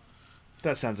hours.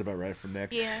 That sounds about right for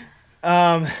Nick. Yeah.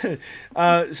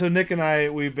 So Nick and I,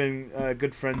 we've been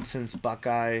good friends since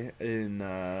Buckeye in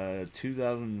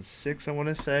 2006, I want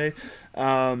to say.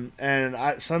 And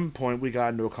at some point we got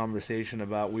into a conversation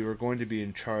about we were going to be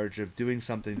in charge of doing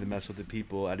something to mess with the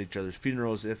people at each other's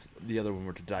funerals if the other one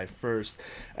were to die first.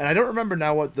 And I don't remember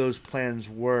now what those plans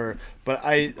were, but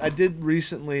I did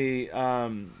recently,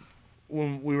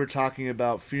 when we were talking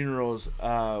about funerals,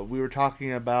 we were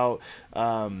talking about,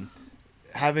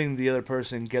 having the other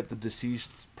person get the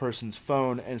deceased person's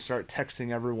phone and start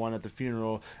texting everyone at the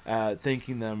funeral,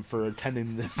 thanking them for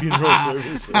attending the funeral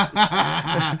services.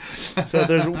 So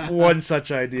there's one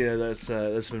such idea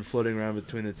that's been floating around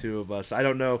between the two of us. I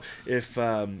don't know if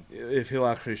he'll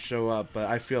actually show up, but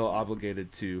I feel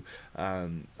obligated to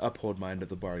uphold my end of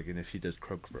the bargain if he does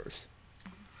croak first.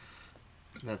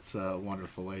 That's a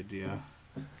wonderful idea.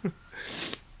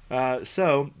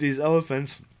 So these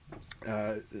elephants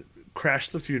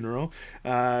crashed the funeral.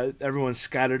 Everyone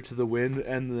scattered to the wind,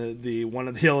 and the one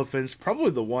of the elephants,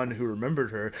 probably the one who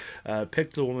remembered her,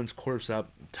 picked the woman's corpse up,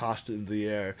 tossed it into the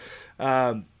air.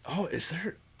 Is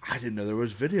there? I didn't know there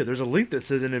was video. There's a link that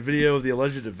says in a video of the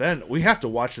alleged event. We have to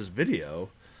watch this video.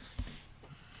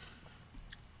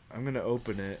 I'm gonna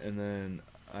open it, and then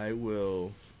I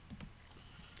will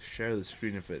share the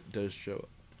screen if it does show up.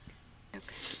 Okay.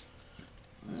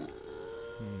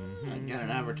 I got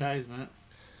an advertisement.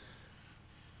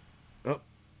 Oh,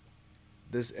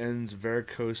 this ends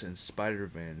varicose and spider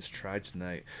vans. Try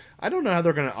tonight. I don't know how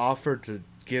they're going to offer to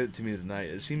give it to me tonight.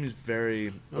 It seems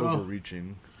very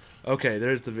overreaching. Okay,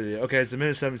 there's the video. Okay, it's a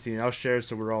minute 17. I'll share it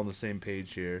so we're all on the same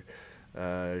page here.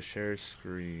 Share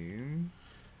screen.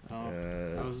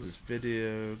 This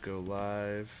video. Go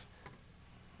live.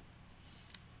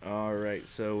 All right,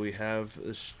 so we have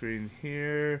the screen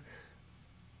here.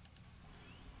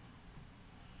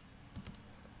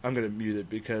 I'm going to mute it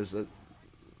because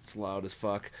it's loud as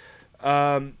fuck.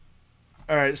 All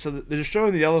right, so they're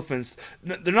showing the elephants.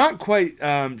 They're not quite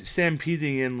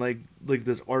stampeding in like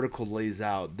this article lays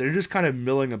out. They're just kind of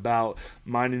milling about,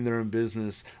 minding their own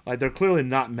business. Like, they're clearly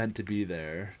not meant to be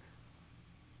there.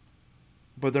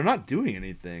 But they're not doing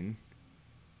anything.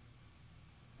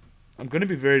 I'm going to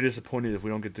be very disappointed if we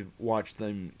don't get to watch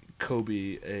them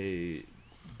Kobe a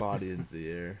body into the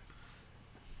air.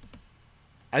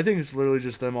 I think it's literally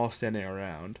just them all standing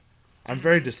around. I'm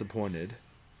very disappointed.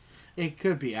 It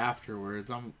could be afterwards.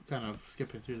 I'm kind of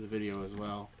skipping through the video as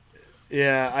well.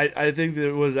 Yeah, I think that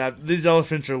it was these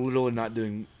elephants are literally not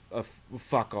doing a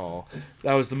fuck all.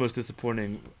 That was the most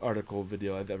disappointing article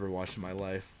video I've ever watched in my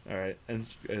life. All right, and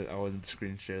I wasn't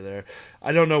screen share there.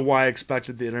 I don't know why I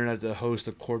expected the internet to host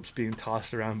a corpse being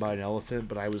tossed around by an elephant,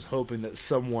 but I was hoping that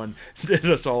someone did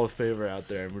us all a favor out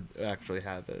there and would actually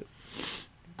have it.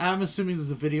 I'm assuming that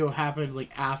the video happened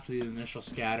like after the initial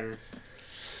scatter.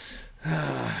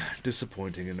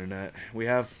 Disappointing internet. We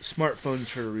have smartphones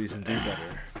for a reason. Do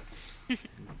better.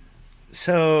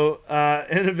 So,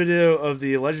 in a video of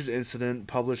the alleged incident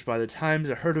published by the Times,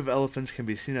 a herd of elephants can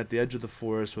be seen at the edge of the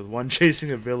forest, with one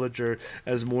chasing a villager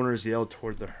as mourners yell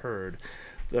toward the herd.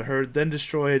 The herd then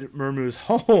destroyed Murmu's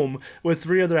home, with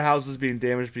 3 other houses being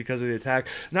damaged because of the attack.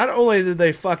 Not only did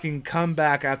they fucking come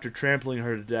back after trampling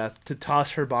her to death to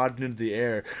toss her body into the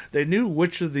air, they knew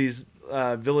which of these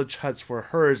village huts were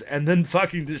hers and then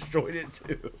fucking destroyed it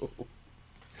too.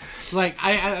 Like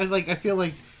I feel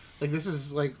like this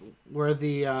is like where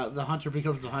the hunter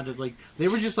becomes the hunted. Like they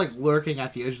were just like lurking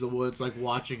at the edge of the woods, like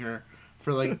watching her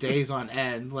for like days on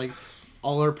end, like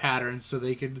all her patterns, so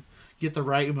they could get the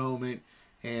right moment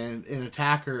and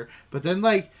attack her. But then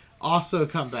like also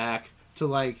come back to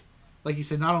like you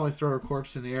said, not only throw her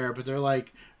corpse in the air, but they're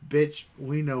like, "Bitch,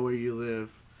 we know where you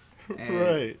live." And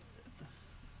right.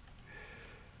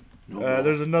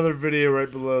 There's another video right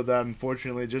below that.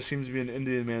 Unfortunately, it just seems to be an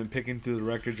Indian man picking through the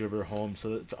wreckage of her home,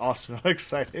 so it's also not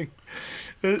exciting.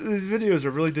 These videos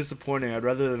are really disappointing. I'd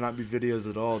rather there not be videos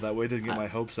at all. That way to get my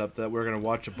hopes up that we're going to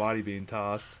watch a body being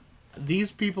tossed.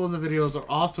 These people in the videos are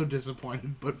also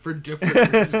disappointed, but for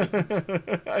different reasons.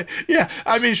 Yeah,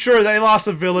 I mean, sure, they lost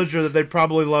a villager that they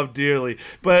probably loved dearly,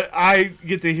 but I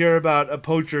get to hear about a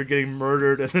poacher getting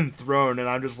murdered and then thrown, and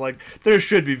I'm just like, there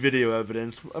should be video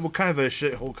evidence. What kind of a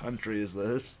shithole country is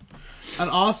this? And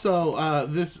also,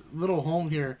 this little home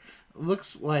here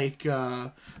looks like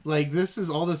this is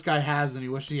all this guy has, and he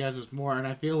wishes he has this more. And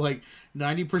I feel like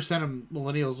 90% of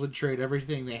millennials would trade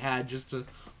everything they had just to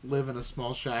live in a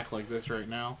small shack like this right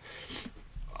now.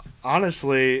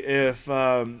 Honestly, if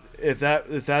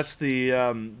that's the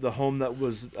home that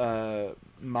was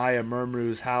Maya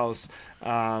Murmu's house,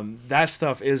 that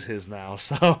stuff is his now.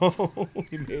 So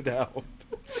he made out.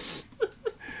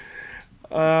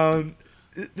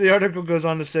 The article goes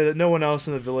on to say that no one else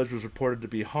in the village was reported to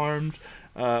be harmed.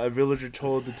 A villager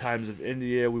told the Times of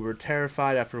India, "We were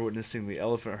terrified after witnessing the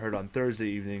elephant herd on Thursday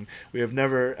evening. We have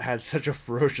never had such a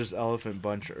ferocious elephant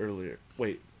bunch earlier."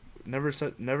 Wait,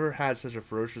 never had such a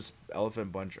ferocious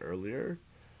elephant bunch earlier?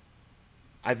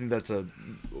 I think that's a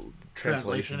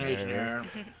translation error.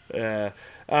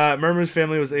 Murmu's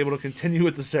family was able to continue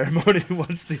with the ceremony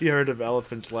once the herd of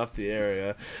elephants left the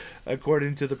area.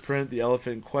 According to the print, the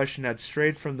elephant in question had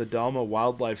strayed from the Dalma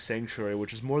Wildlife Sanctuary,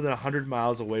 which is more than 100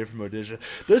 miles away from Odisha.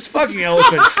 This fucking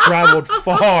elephant traveled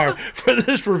far for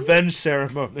this revenge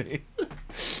ceremony.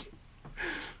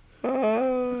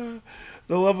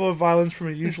 The level of violence from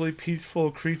a usually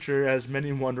peaceful creature has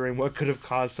many wondering what could have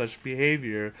caused such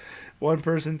behavior. One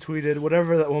person tweeted,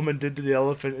 "Whatever that woman did to the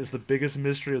elephant is the biggest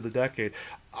mystery of the decade."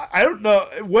 I don't know.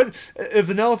 What if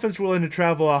an elephant's willing to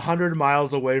travel 100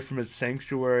 miles away from its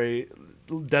sanctuary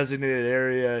designated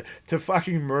area to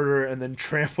fucking murder and then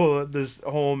trample this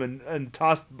home and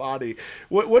toss the body?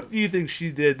 What do you think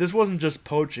she did? This wasn't just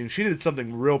poaching. She did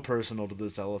something real personal to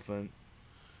this elephant.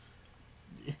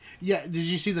 Yeah, did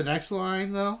you see the next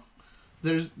line though?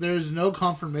 There's no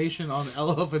confirmation on the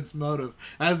elephant's motive,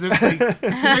 as if they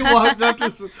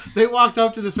walked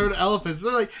up to this herd of elephants.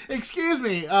 They're like, "Excuse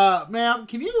me, ma'am,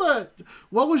 can you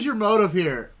what was your motive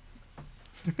here?"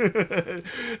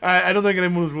 I don't think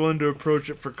anyone was willing to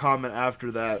approach it for comment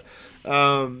after that.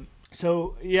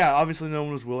 So, yeah, obviously no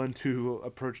one was willing to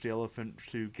approach the elephant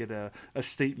to get a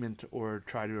statement or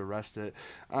try to arrest it.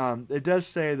 It does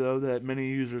say, though, that many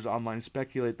users online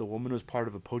speculate the woman was part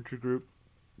of a poacher group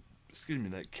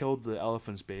that killed the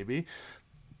elephant's baby.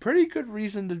 Pretty good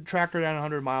reason to track her down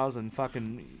 100 miles and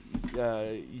fucking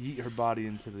yeet her body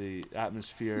into the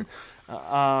atmosphere.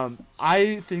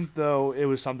 I think, though, it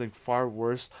was something far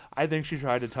worse. I think she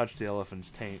tried to touch the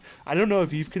elephant's taint. I don't know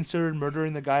if you've considered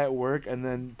murdering the guy at work and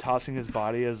then tossing his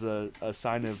body as a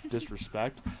sign of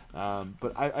disrespect,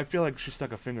 but I feel like she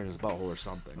stuck a finger in his butthole or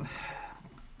something.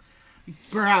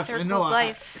 Perhaps. Circle No, of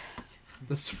life.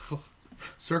 The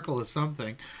circle is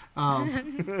something. I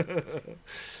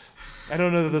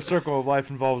don't know that the circle of life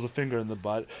involves a finger in the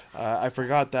butt. I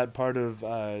forgot that part of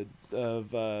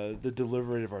the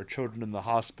delivery of our children in the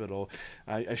hospital.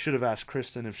 I should have asked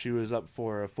Kristen if she was up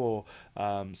for a full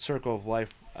circle of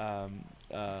life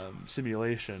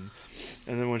simulation.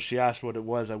 And then when she asked what it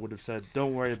was, I would have said,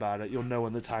 "Don't worry about it. You'll know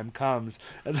when the time comes."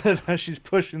 And then as she's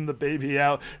pushing the baby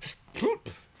out, just poop.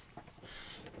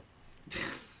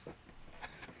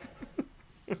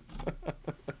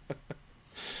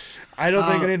 I don't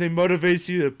think anything motivates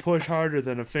you to push harder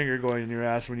than a finger going in your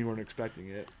ass when you weren't expecting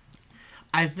it.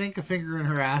 I think a finger in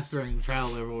her ass during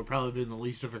child labor would probably be the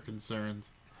least of her concerns.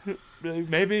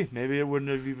 Maybe it wouldn't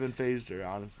have even phased her,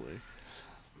 honestly.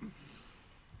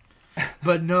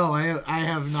 But no, I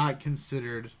have not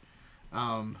considered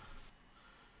yeeting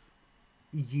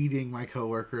my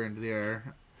coworker into the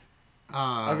air.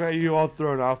 I got you all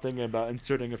thrown off thinking about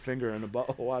inserting a finger in a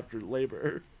butthole after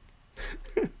labor.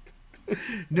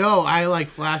 No, I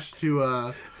flashed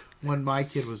to when my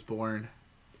kid was born.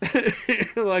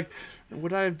 Like,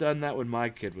 would I have done that when my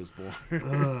kid was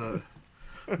born?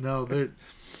 No,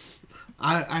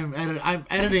 I'm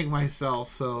editing myself,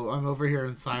 so I'm over here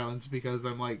in silence because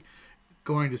I'm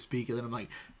going to speak, and then I'm like,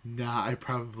 nah, I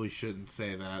probably shouldn't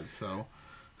say that. So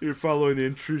You're following the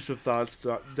intrusive thoughts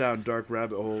down dark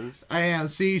rabbit holes. I am.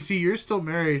 See, you're still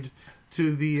married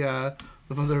to the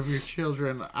mother of your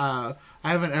children. I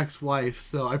have an ex-wife,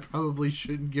 so I probably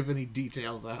shouldn't give any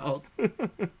details out.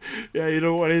 Yeah, you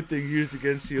don't want anything used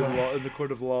against you in the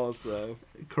court of law, so.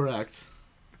 Correct.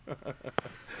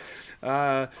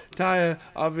 Taya,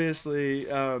 obviously,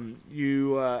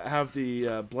 you have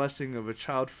the blessing of a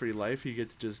child-free life. You get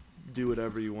to just do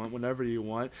whatever you want, whenever you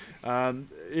want.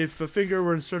 If a finger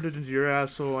were inserted into your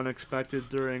asshole unexpected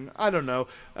during, I don't know,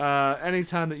 any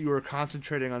time that you were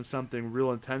concentrating on something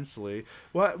real intensely,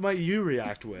 what might you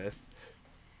react with?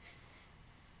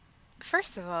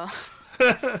 First of all,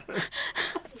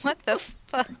 what the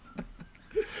fuck?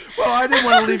 Well, I didn't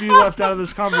want to leave you left out of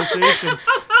this conversation.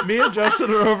 Me and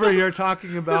Justin are over here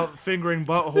talking about fingering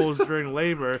buttholes during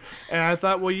labor, and I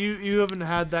thought, well, you haven't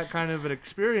had that kind of an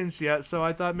experience yet, so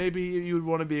I thought maybe you would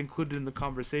want to be included in the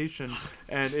conversation,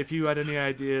 and if you had any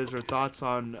ideas or thoughts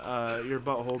on your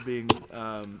butthole being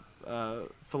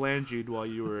phalangeed while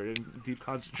you were in deep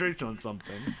concentration on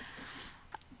something.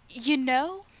 You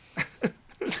know?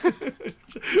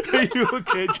 Are you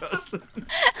okay, Justin?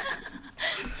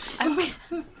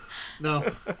 No.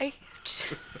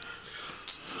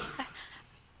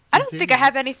 I don't think I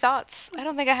have any thoughts. I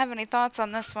don't think I have any thoughts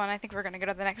on this one. I think we're gonna go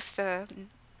to the next the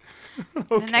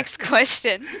next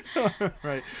question.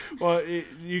 Right. Well,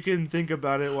 you can think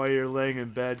about it while you're laying in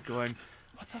bed, going,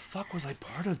 "What the fuck was I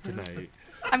part of tonight?"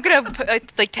 I'm gonna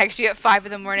text you at 5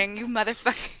 in the morning, you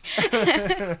motherfucker.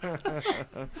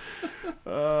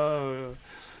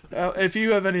 If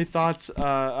you have any thoughts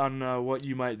on what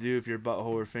you might do if your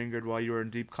butthole were fingered while you were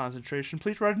in deep concentration,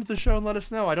 please write into the show and let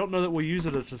us know. I don't know that we'll use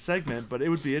it as a segment, but it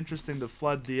would be interesting to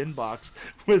flood the inbox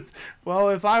with, well,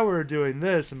 if I were doing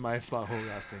this and my butthole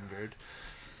got fingered.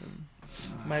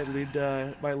 Might lead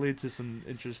to some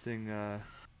interesting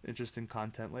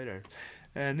content later.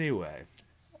 Anyway.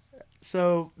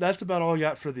 So that's about all I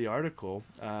got for the article.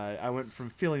 I went from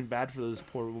feeling bad for this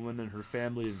poor woman and her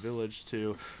family and village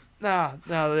to, no,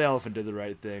 the elephant did the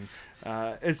right thing.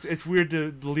 It's weird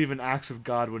to believe in acts of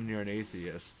God when you're an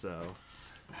atheist. So,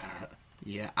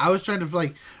 yeah, I was trying to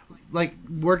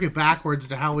work it backwards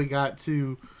to how we got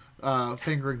to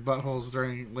fingering buttholes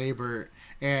during labor,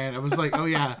 and I was like, oh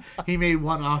yeah, he made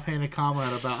one offhanded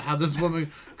comment about how this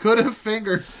woman could have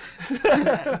fingered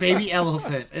this baby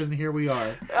elephant, and here we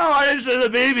are. Oh, I didn't say the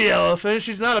baby elephant.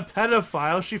 She's not a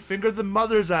pedophile. She fingered the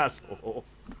mother's asshole.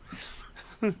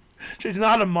 She's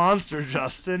not a monster,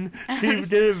 Justin. She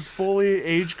did it fully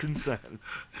age consent.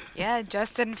 Yeah,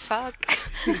 Justin, fuck.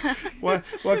 What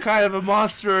kind of a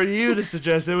monster are you to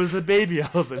suggest it was the baby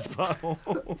elephant's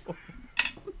butthole?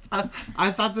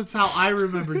 I thought that's how I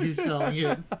remembered you selling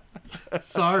it.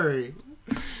 Sorry.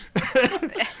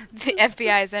 The FBI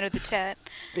has entered the chat.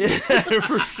 Yeah,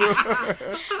 for sure.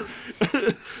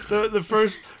 The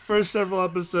first several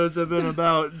episodes have been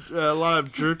about a lot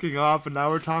of jerking off, and now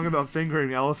we're talking about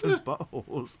fingering elephants'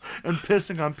 buttholes and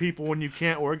pissing on people when you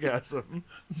can't orgasm.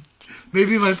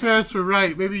 Maybe my parents were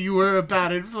right. Maybe you were a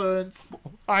bad influence.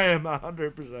 I am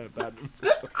 100% a bad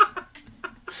influence.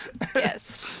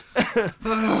 Yes.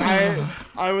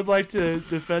 I would like to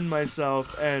defend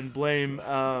myself and blame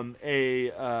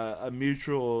a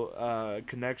mutual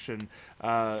connection.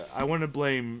 I want to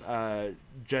blame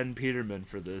Jen Peterman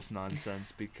for this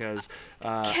nonsense because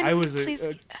I was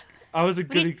a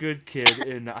goody good kid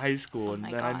in high school, and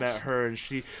then I met her, and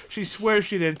she swears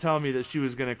she didn't tell me that she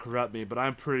was going to corrupt me, but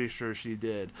I'm pretty sure she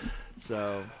did.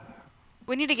 So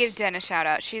we need to give Jen a shout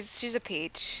out. She's a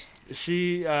peach.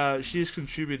 She's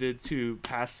contributed to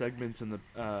past segments in the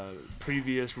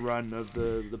previous run of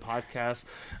the podcast.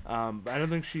 I don't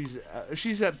think she's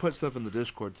put stuff in the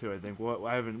Discord too. I think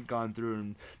I haven't gone through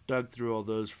and dug through all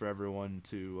those for everyone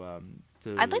to.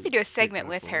 I'd like to do a take segment that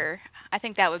with for. her. I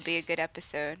think that would be a good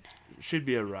episode. She'd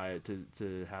be a riot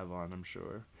to have on, I'm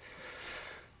sure.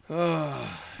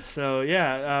 So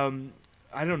yeah,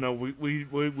 I don't know. We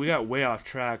got way off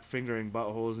track, fingering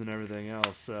buttholes and everything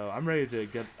else. So I'm ready to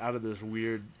get out of this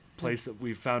weird place that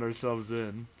we found ourselves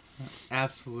in.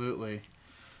 Absolutely.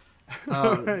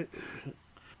 Right.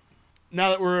 Now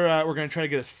that we're going to try to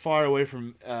get as far away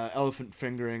from elephant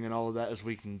fingering and all of that as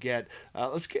we can get,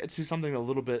 let's get to something a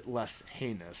little bit less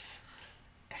heinous.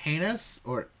 Heinous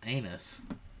or anus?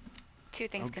 Two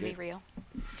things can be real.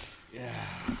 Yeah,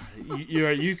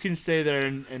 you can stay there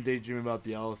and daydream about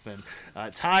the elephant.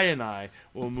 Ty and I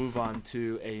will move on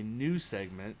to a new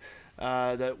segment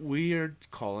that we are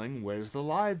calling "Where's the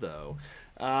Lie, Though?"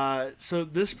 So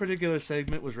this particular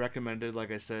segment was recommended,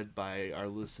 like I said, by our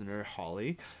listener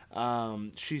Holly.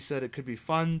 She said it could be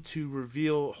fun to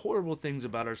reveal horrible things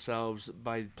about ourselves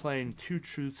by playing two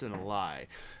truths and a lie.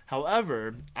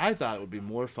 However, I thought it would be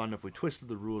more fun if we twisted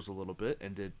the rules a little bit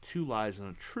and did two lies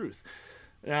and a truth.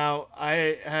 Now,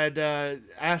 I had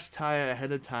asked Taya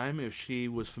ahead of time if she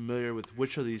was familiar with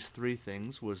which of these three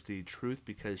things was the truth,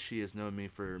 because she has known me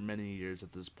for many years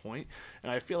at this point,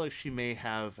 and I feel like she may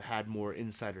have had more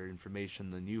insider information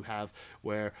than you have,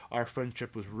 where our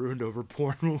friendship was ruined over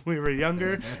porn when we were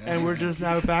younger, and we're just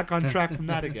now back on track from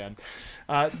that again.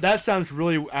 That sounds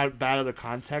really bad out of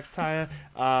context, Taya.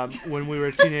 When we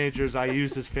were teenagers, I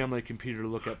used his family computer to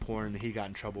look at porn, and he got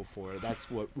in trouble for it.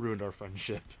 That's what ruined our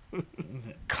friendship.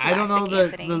 I don't know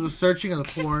that Anthony. the searching of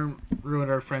the porn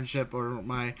ruined our friendship, or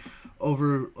my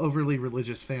overly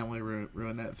religious family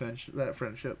ruined that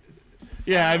friendship.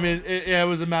 Yeah, I mean, it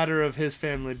was a matter of his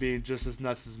family being just as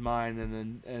nuts as mine,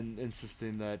 and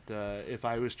insisting that if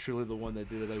I was truly the one that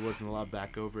did it, I wasn't allowed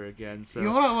back over again. So You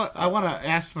know what? I want to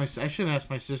ask I should ask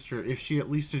my sister if she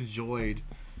at least enjoyed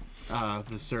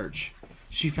the search.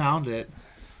 She found it,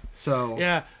 so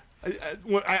yeah.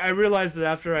 I realized that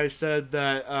after I said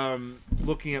that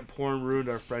looking at porn ruined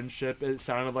our friendship, it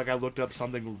sounded like I looked up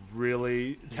something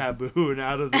really taboo and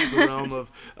out of the realm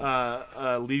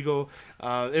of legal.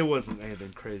 It wasn't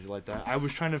anything crazy like that. I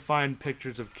was trying to find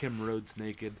pictures of Kim Rhodes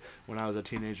naked when I was a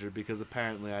teenager, because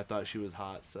apparently I thought she was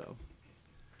hot. So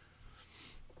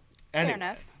Fair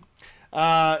enough.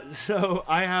 So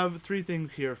I have three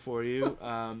things here for you.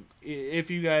 If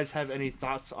you guys have any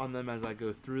thoughts on them as I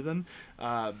go through them,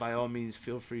 by all means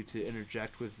feel free to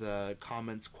interject with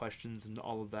comments, questions, and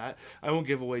all of that. I won't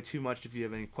give away too much if you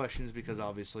have any questions, because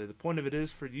obviously the point of it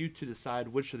is for you to decide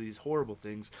which of these horrible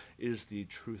things is the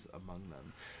truth among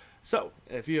them. So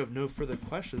if you have no further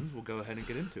questions, we'll go ahead and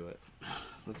get into it.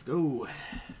 let's go.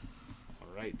 All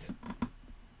right.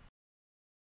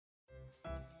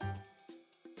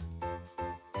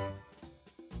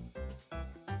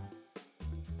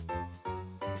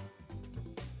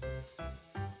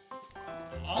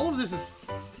 All of this is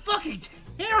fucking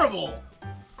terrible.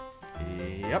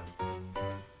 Yep.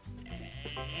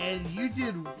 And you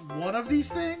did one of these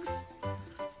things,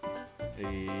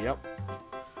 Yep.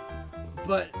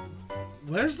 but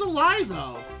where's the lie,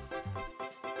 though?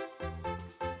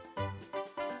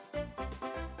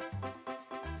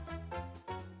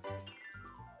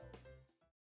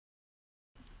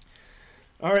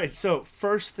 All right, so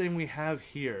first thing we have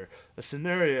here, a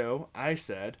scenario. I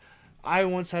said, I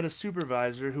once had a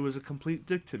supervisor who was a complete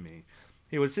dick to me.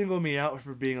 He would single me out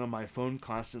for being on my phone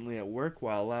constantly at work,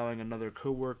 while allowing another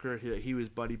coworker he was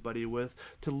buddy with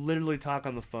to literally talk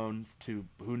on the phone to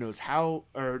who knows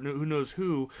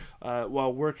who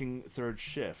while working third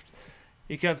shift.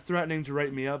 He kept threatening to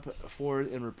write me up for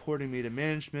it and reporting me to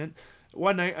management.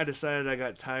 One night I decided I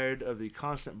got tired of the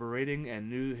constant berating and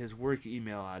knew his work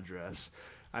email address.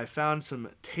 I found some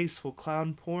tasteful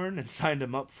clown porn and signed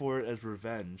him up for it as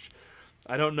revenge.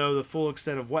 I don't know the full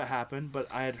extent of what happened, but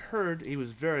I had heard he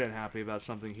was very unhappy about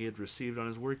something he had received on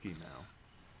his work email.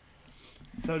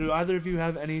 So do either of you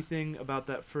have anything about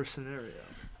that first scenario?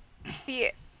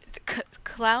 The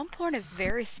clown porn is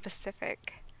very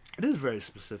specific. It is very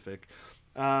specific.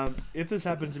 If this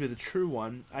happens to be the true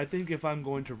one, I think if I'm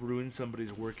going to ruin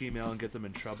somebody's work email and get them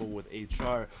in trouble with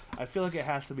HR, I feel like it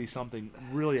has to be something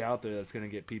really out there that's going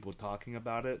to get people talking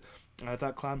about it. And I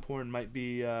thought clown porn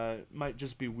might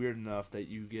just be weird enough that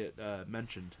you get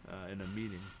mentioned in a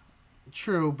meeting.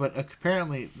 True, but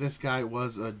apparently this guy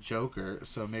was a joker,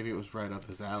 so maybe it was right up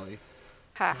his alley.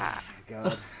 Haha.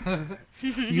 God.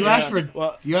 You asked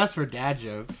for dad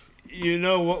jokes. You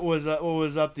know what was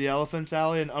up the elephant's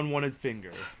alley? An unwanted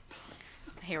finger.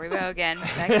 Here we go again.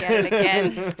 Back at it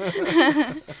again.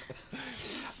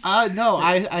 No,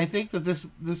 I think that this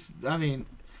I mean,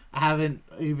 I haven't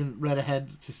even read ahead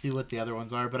to see what the other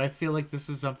ones are, but I feel like this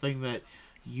is something that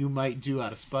you might do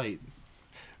out of spite.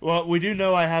 Well, we do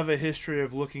know I have a history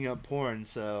of looking up porn,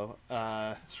 so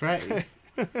That's right.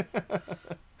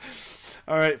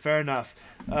 all right, fair enough.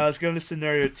 Let's go into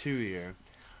scenario 2 here.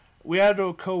 We had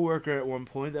a coworker at one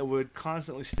point that would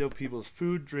constantly steal people's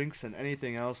food, drinks, and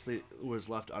anything else that was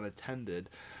left unattended.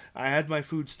 I had my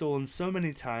food stolen so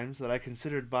many times that I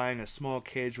considered buying a small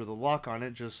cage with a lock on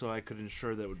it just so I could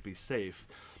ensure that it would be safe.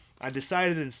 I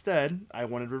decided instead I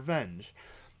wanted revenge.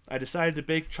 I decided to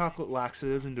bake chocolate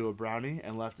laxative into a brownie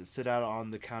and left it sit out on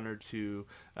the counter to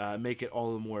make it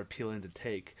all the more appealing to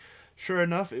take. Sure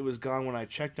enough, it was gone when I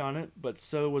checked on it, but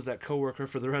so was that coworker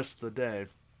for the rest of the day.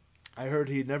 I heard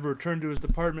he'd never returned to his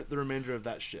department the remainder of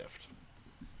that shift.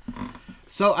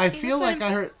 So I feel like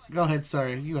I heard... Go ahead,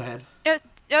 sorry. You go ahead. No,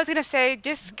 I was gonna say,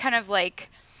 just kind of like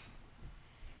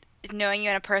knowing you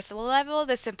on a personal level,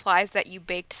 this implies that you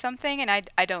baked something, and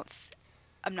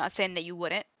I'm not saying that you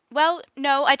wouldn't. Well,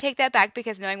 no, I take that back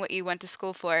because knowing what you went to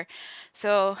school for.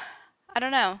 So, I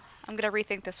don't know. I'm gonna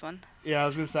rethink this one. Yeah, I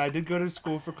was gonna say I did go to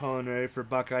school for culinary for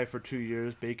Buckeye for 2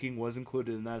 years. Baking was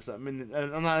included in that. So, I mean,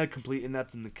 I'm not a complete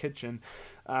inept in the kitchen.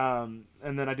 And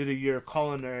then I did a year of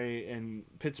culinary in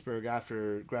Pittsburgh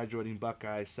after graduating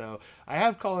Buckeye. So I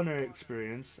have culinary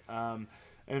experience.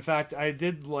 In fact, I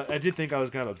did think I was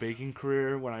gonna have a baking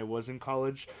career when I was in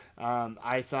college.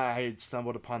 I thought I had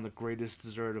stumbled upon the greatest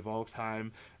dessert of all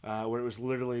time, where it was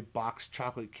literally boxed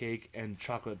chocolate cake and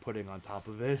chocolate pudding on top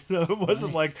of it. It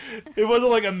wasn't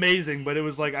like amazing, but it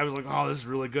was like I was like, oh, this is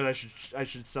really good. I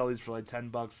should sell these for like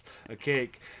 $10 a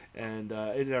cake, and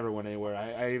it never went anywhere.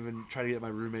 I even tried to get my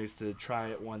roommates to try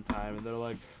it one time, and they're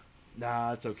like,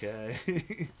 nah, it's okay.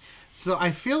 So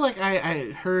I feel like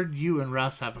I heard you and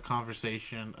Russ have a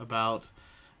conversation about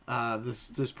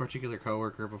this particular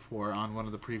coworker before on one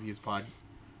of the previous podcasts.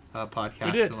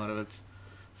 We did. And one of its.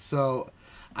 So,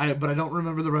 but I don't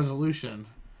remember the resolution.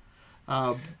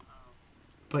 But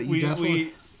you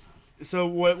definitely. So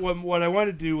what I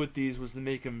wanted to do with these was to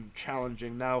make them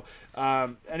challenging. Now,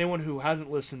 anyone who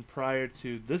hasn't listened prior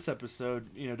to this episode,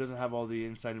 doesn't have all the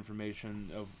inside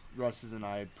information of Russ's and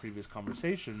I previous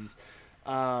conversations.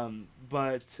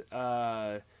 But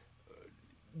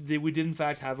we did in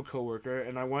fact have a coworker,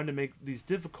 and I wanted to make these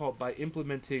difficult by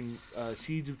implementing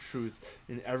seeds of truth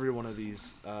in every one of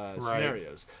these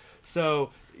scenarios. So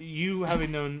you,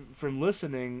 having known from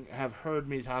listening, have heard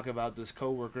me talk about this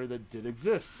coworker that did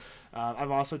exist. I've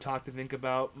also talked to think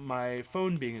about my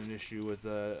phone being an issue with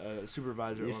a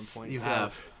supervisor at one point.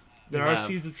 There are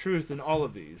seeds of truth in all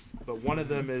of these, but one of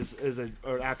them is an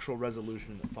actual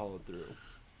resolution that followed through.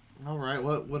 All right.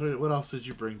 What else did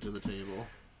you bring to the table?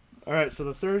 All right, so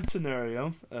the third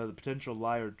scenario, the potential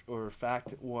lie or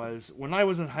fact, was when I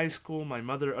was in high school, my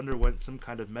mother underwent some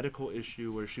kind of medical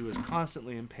issue where she was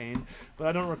constantly in pain, but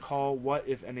I don't recall what,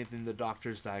 if anything, the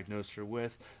doctors diagnosed her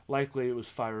with. Likely it was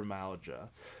fibromyalgia.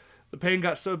 The pain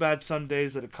got so bad some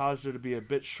days that it caused her to be a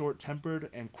bit short-tempered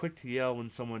and quick to yell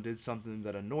when someone did something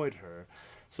that annoyed her.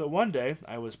 So one day,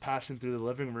 I was passing through the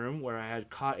living room where I had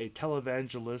caught a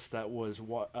televangelist that was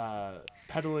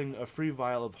peddling a free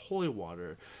vial of holy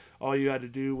water. All you had to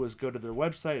do was go to their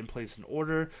website and place an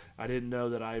order. I didn't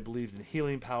know that I believed in the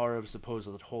healing power of supposed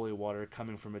holy water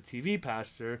coming from a TV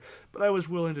pastor, but I was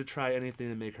willing to try anything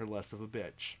to make her less of a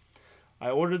bitch.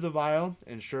 I ordered the vial,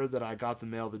 ensured that I got the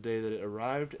mail the day that it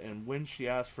arrived, and when she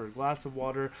asked for a glass of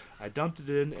water, I dumped it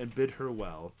in and bid her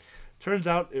well. Turns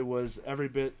out it was every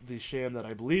bit the sham that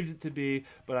I believed it to be,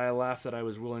 but I laughed that I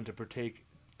was willing to partake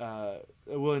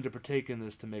in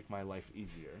this to make my life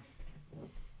easier.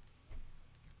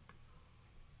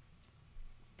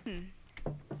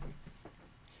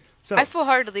 So I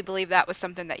full-heartedly believe that was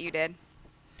something that you did.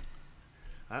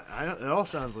 It all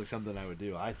sounds like something I would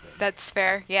do, I think. That's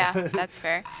fair. Yeah, that's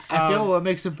fair. I feel what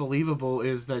makes it believable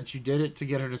is that you did it to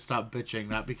get her to stop bitching,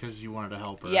 not because you wanted to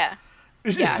help her. Yeah.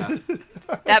 Yeah.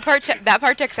 that part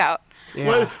checks out.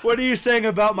 Yeah. What are you saying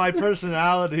about my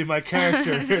personality, my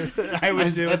character? I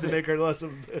would do it to make her less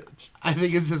of a bitch. I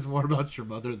think it says more about your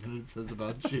mother than it says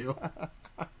about you.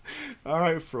 All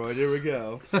right, Freud, here we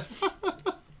go.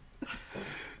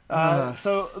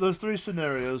 So those three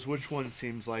scenarios, which one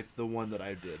seems like the one that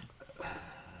I did?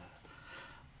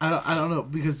 I don't know,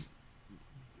 because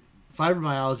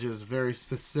fibromyalgia is a very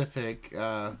specific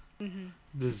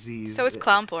disease. So is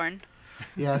clown porn.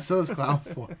 Yeah, so is clown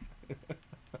porn.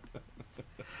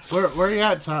 Where are you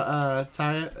at,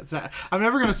 Taya? I'm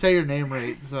never gonna say your name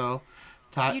right, so.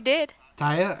 You did.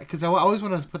 Taya? Because I always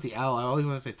want to put the L. I always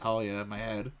want to say Talia in my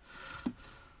head.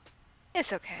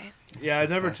 It's okay. Yeah, I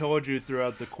never told you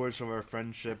throughout the course of our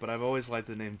friendship, but I've always liked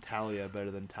the name Talia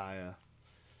better than Taya.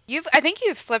 I think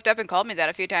you've slipped up and called me that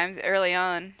a few times early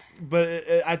on. But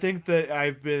I think that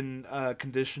I've been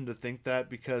conditioned to think that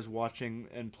because watching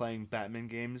and playing Batman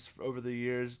games over the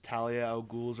years, Talia al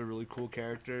Ghul's a really cool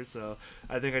character, so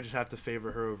I think I just have to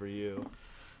favor her over you.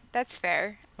 That's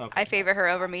fair. Okay. I favor her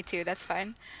over me too. That's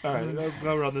fine. All right, now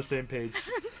we're on the same page.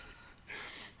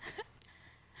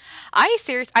 I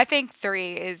think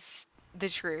 3 is the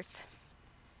truth.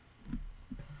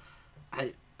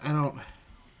 I don't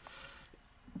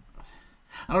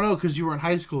know, because you were in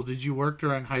high school. Did you work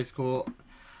during high school?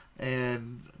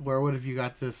 And where would have you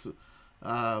got this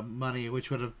money, which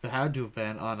would have had to have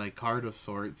been on a card of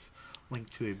sorts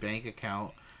linked to a bank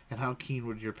account? And how keen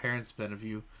would your parents been of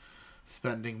you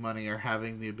spending money or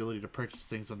having the ability to purchase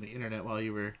things on the internet while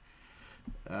you were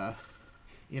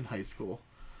in high school?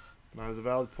 That was a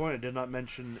valid point. I did not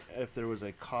mention if there was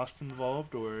a cost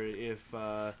involved or if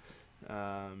there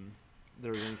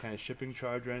was any kind of shipping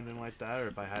charge or anything like that, or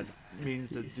if I had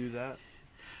means to do that.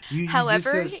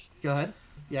 However, go ahead.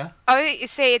 Yeah. I would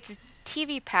say it's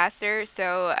TV pastor,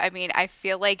 so I mean, I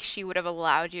feel like she would have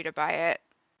allowed you to buy it.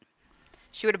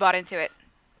 She would have bought into it.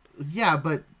 Yeah,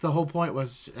 but the whole point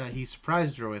was he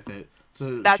surprised her with it,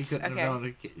 so she couldn't have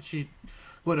known. She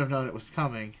would have known it was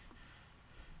coming.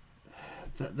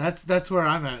 That's where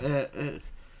I'm at. I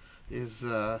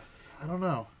don't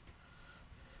know.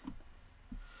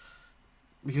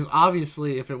 Because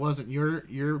obviously, if it wasn't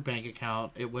your bank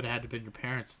account, it would have had to been your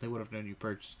parents. They would have known you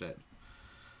purchased it.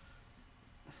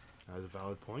 That was a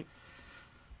valid point.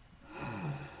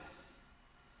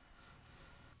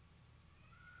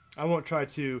 I won't try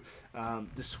to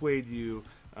dissuade you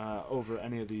over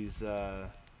any of these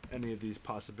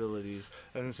possibilities.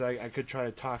 And so I could try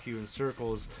to talk you in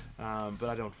circles, but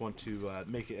I don't want to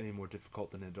make it any more difficult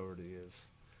than it already is.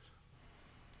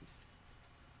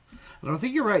 I don't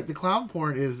think you're right. The clown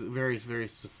porn is very, very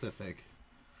specific.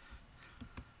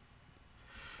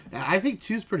 And I think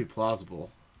 2 is pretty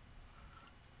plausible.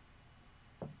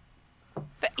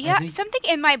 But yeah, something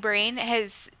in my brain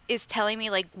is telling me,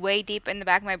 like, way deep in the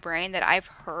back of my brain that I've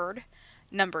heard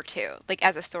number 2, like,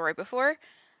 as a story before,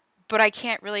 but I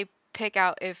can't really pick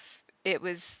out if it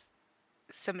was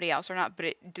somebody else or not,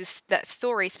 but that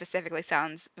story specifically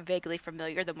sounds vaguely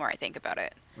familiar the more I think about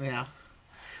it. Yeah.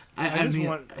 I just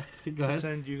want to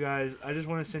send you guys. I just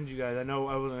want to send you guys. I know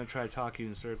I wasn't going to try to talk you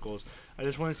in circles. I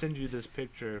just want to send you this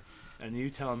picture, and you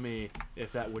tell me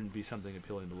if that wouldn't be something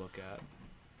appealing to look at.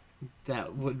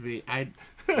 That would be. I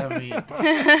mean,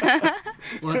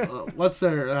 what's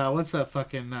that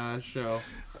fucking show?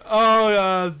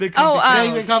 Oh, Big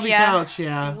Comfy Couch. Couch.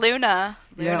 Yeah. Luna.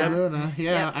 Yeah, Luna.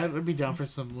 Yeah, I would be down for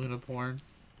some Luna porn.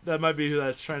 That might be who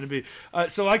that's trying to be.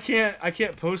 So I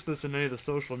can't post this in any of the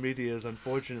social medias,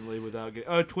 unfortunately, without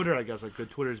getting... Twitter, I guess I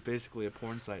could. Twitter is basically a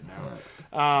porn site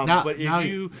now. But if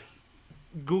you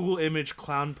Google image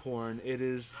clown porn, it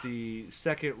is the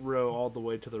second row all the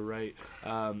way to the right.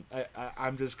 I'm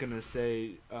just going to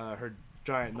say her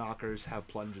giant knockers have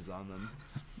plunges on them.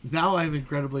 Now I'm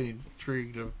incredibly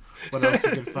intrigued of what else you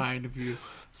can find if you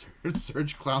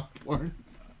search clown porn.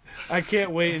 I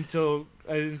can't wait until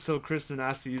Kristen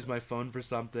asks to use my phone for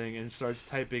something and starts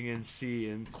typing in C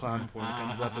and clown porn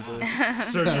comes up as a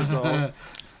search result.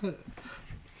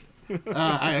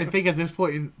 I think at this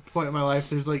point in my life,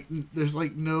 there's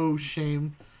no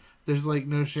shame. There's like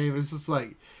no shame. It's just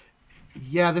like,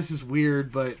 yeah, this is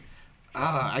weird, but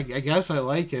I guess I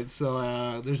like it.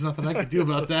 So there's nothing I can do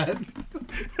about that.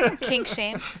 Kink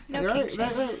shame. No kink shame.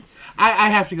 Right. I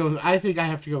have to go. I think I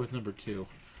have to go with number 2.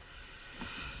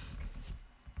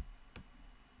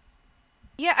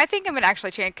 Yeah, I think I'm going to actually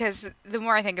change, because the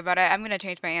more I think about it, I'm going to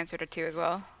change my answer to 2 as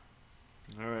well.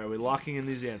 All right, we're locking in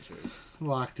these answers.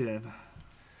 Locked in.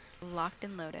 Locked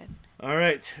and loaded. All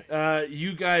right,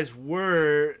 you guys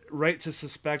were right to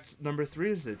suspect number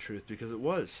 3 is the truth, because it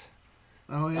was.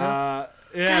 Oh, yeah?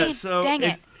 Yeah, dang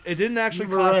it. It didn't actually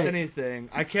cost anything.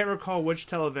 I can't recall which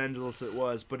televangelist it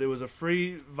was, but it was a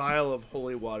free vial of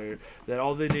holy water that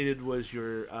all they needed was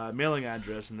your mailing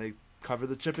address, and they cover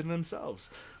the shipping themselves,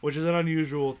 which is an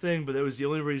unusual thing, but it was the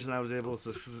only reason I was able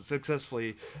to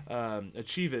successfully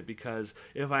achieve it, because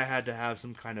if I had to have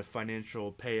some kind of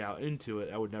financial payout into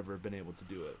it, I would never have been able to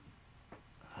do it.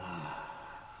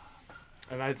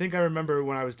 And I think I remember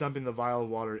when I was dumping the vial of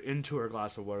water into her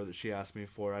glass of water that she asked me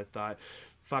for, I thought,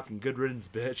 fucking good riddance,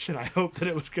 bitch. And I hope that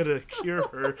it was going to cure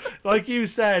her, like you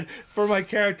said, for my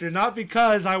character. Not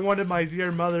because I wanted my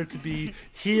dear mother to be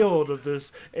healed of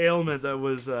this ailment that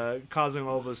was causing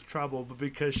all this trouble, but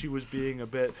because she was being a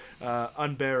bit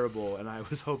unbearable, and I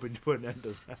was hoping to put an end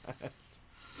to that.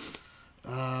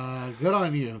 Good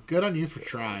on you. Good on you for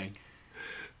trying.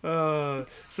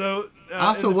 Also,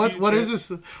 what is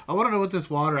this? I want to know what this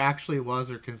water actually was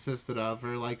or consisted of,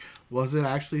 or like, was it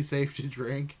actually safe to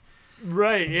drink?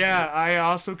 Right, yeah. I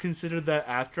also considered that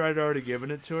after I'd already given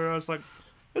it to her. I was like,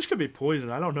 this could be poison.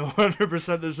 I don't know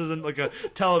 100% this isn't like a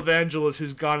televangelist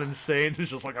who's gone insane who's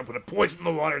just like, I'm going to poison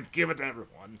the water and give it to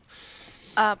everyone.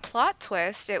 Plot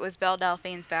twist, it was Belle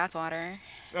Delphine's bathwater.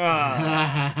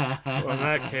 Well, in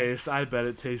that case, I bet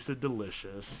it tasted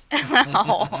delicious.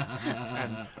 Oh.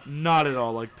 And not at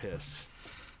all like piss.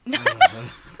 It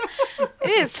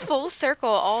is full circle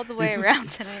all the way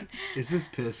around tonight. Is this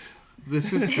piss?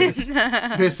 This is piss.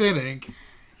 Piss in ink.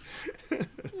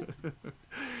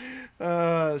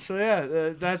 That's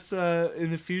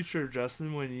in the future,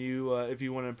 Justin, when you if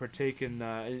you want to partake in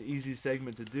an easy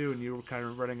segment to do and you're kind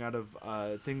of running out of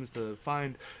things to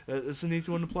find, this is an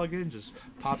easy one to plug in. Just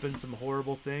pop in some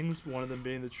horrible things, one of them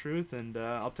being the truth, and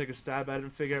I'll take a stab at it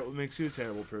and figure out what makes you a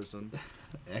terrible person.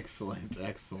 Excellent.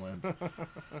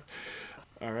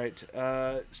 All right.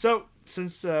 So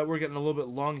since we're getting a little bit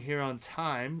long here on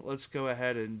time, let's go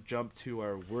ahead and jump to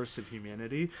our worst of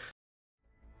humanity.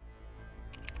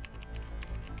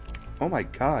 Oh my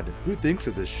god, who thinks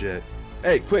of this shit?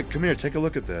 Hey, quick, come here, take a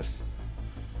look at this.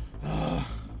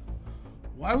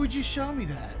 Why would you show me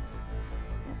that?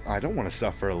 I don't want to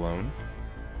suffer alone.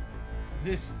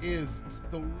 This is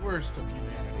the worst of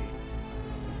humanity.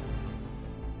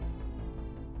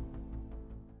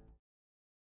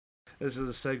 This is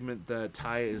a segment that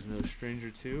Ty is no stranger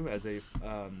to as a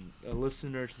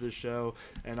listener to the show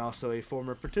and also a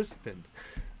former participant.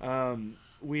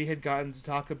 We had gotten to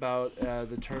talk about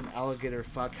the term alligator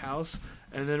fuckhouse,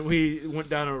 and then we went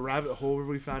down a rabbit hole where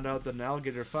we found out that an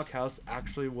alligator fuckhouse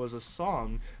actually was a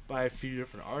song by a few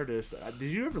different artists. Did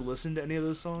you ever listen to any of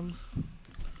those songs?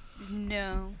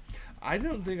 No. I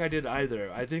don't think I did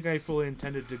either. I think I fully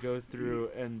intended to go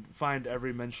through and find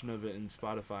every mention of it in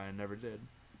Spotify and never did.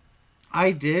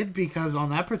 I did, because on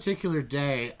that particular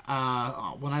day,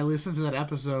 when I listened to that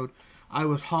episode, I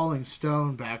was hauling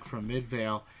stone back from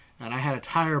Midvale, and I had a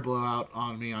tire blowout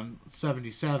on me on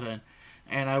 77,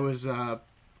 and I was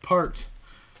parked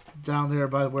down there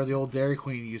by where the old Dairy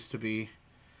Queen used to be,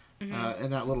 in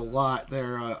that little lot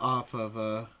there off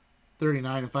of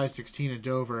 39 and 516 in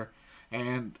Dover.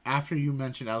 And after you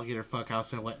mentioned Alligator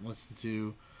Fuckhouse, I went and listened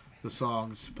to the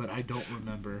songs, but I don't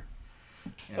remember.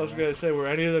 Yeah, I was going to say, were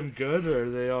any of them good, or are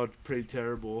they all pretty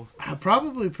terrible?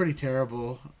 Probably pretty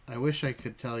terrible. I wish I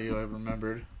could tell you I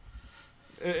remembered.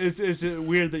 Is it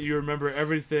weird that you remember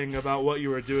everything about what you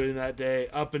were doing that day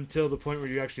up until the point where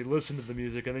you actually listened to the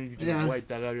music, and then you just wipe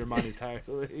that out of your mind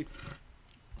entirely?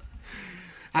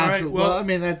 Absolutely. Right, well, I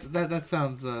mean, that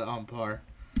sounds on par.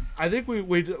 I think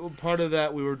we part of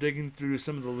that, we were digging through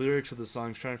some of the lyrics of the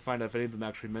songs, trying to find out if any of them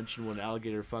actually mentioned what an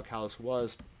alligator fuckhouse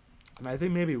was. And I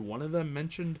think maybe one of them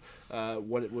mentioned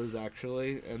what it was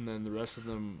actually, and then the rest of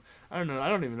them, I don't know. I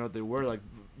don't even know what they were, like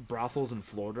brothels in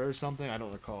Florida or something. I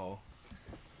don't recall.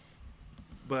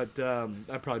 But I'm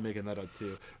probably making that up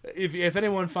too. If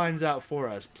anyone finds out for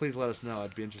us, please let us know.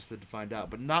 I'd be interested to find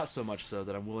out, but not so much so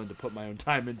that I'm willing to put my own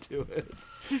time into it.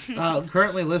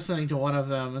 Currently listening to one of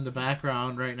them in the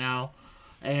background right now,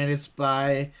 and it's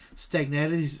by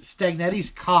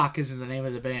Stagnetti's Cock is in the name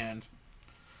of the band.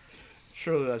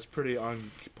 Surely that's pretty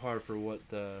on par for what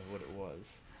it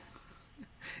was.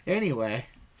 Anyway.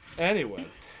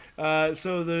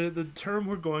 So the term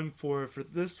we're going for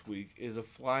this week is a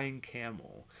flying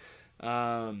camel.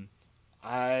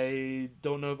 I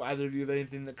don't know if either of you have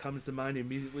anything that comes to mind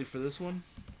immediately for this one.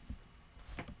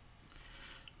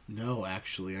 No,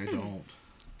 actually, I don't.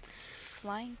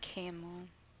 Flying camel.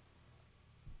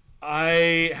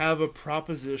 I have a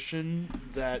proposition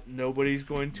that nobody's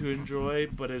going to enjoy,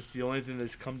 but it's the only thing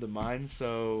that's come to mind.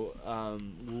 So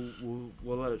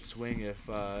we'll let it swing if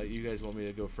you guys want me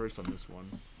to go first on this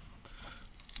one.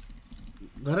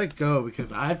 Let it go,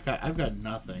 because I've got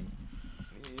nothing.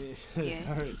 Yeah.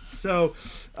 All right.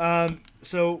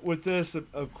 So with this,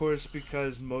 of course,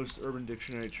 because most Urban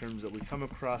Dictionary terms that we come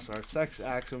across are sex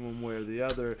acts in one way or the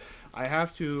other, I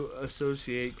have to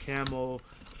associate camel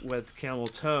with camel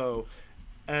toe.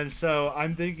 And so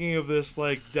I'm thinking of this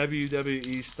like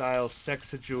WWE style sex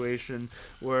situation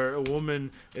where a woman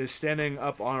is standing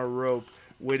up on a rope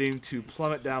waiting to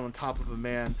plummet down on top of a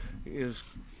man. His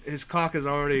cock is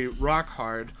already rock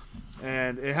hard,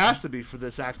 And it has to be for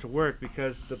this act to work,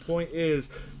 because the point is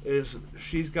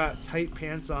she's got tight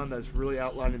pants on that's really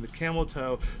outlining the camel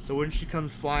toe. So when she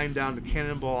comes flying down to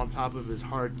cannonball on top of his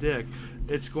hard dick,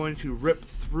 it's going to rip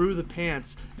through the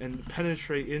pants and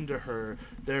penetrate into her.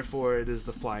 Therefore, it is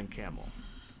the flying camel.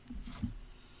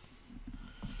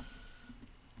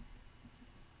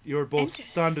 You're both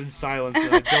stunned in silence,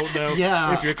 and I don't know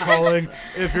Yeah. if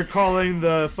you're calling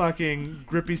the fucking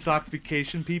grippy sock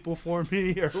vacation people for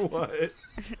me or what.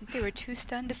 They were too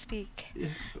stunned to speak.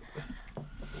 Yes.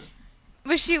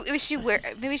 Maybe she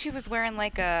was wearing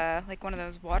like one of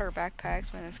those water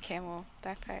backpacks, one of those camel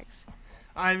backpacks.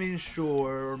 I mean,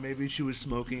 sure, or maybe she was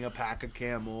smoking a pack of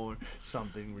Camel or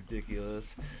something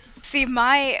ridiculous. See,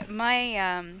 my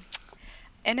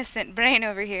innocent brain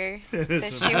over here said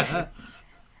she was.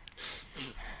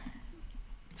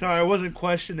 Sorry, I wasn't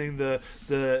questioning the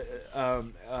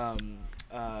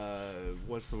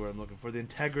what's the word I'm looking for? The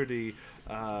integrity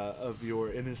of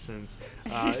your innocence.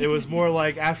 It was more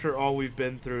like, after all we've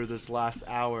been through this last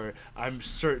hour, I'm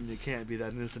certain you can't be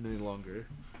that innocent any longer.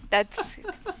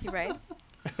 You're right.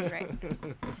 You're right.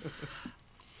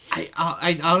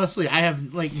 I honestly, I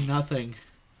have like nothing.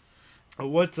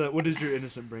 What does your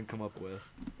innocent brain come up with?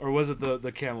 Or was it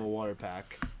the Camel water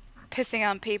pack? Pissing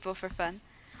on people for fun.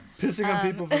 Pissing on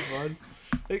people for fun?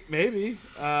 Maybe.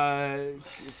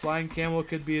 Flying camel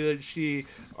could be that she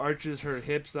arches her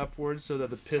hips upwards so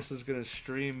that the piss is going to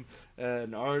stream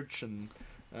and arch and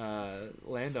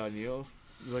land on you.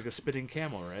 It's like a spitting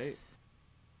camel, right?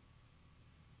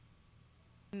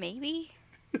 Maybe.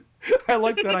 I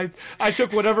like that I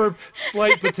took whatever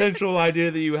slight potential idea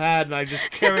that you had and I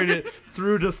just carried it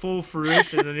through to full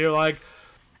fruition, and you're like,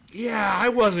 yeah, I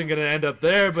wasn't going to end up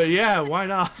there, but yeah, why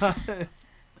not?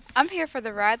 I'm here for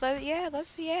the ride. Yeah,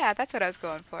 that's what I was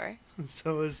going for.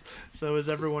 So is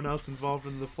everyone else involved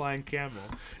in the flying camel.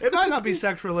 It might not be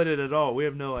sex related at all. We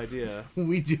have no idea.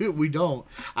 We don't.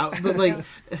 But like,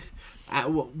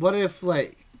 what if,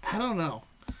 like, I don't know.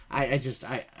 I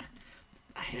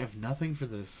have nothing for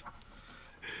this.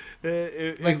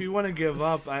 If you want to give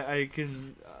up, I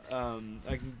can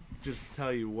just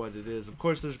tell you what it is. Of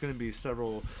course, there's going to be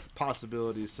several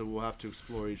possibilities, so we'll have to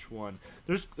explore each one.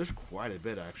 There's quite a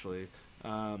bit, actually.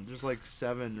 There's like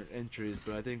 7 entries,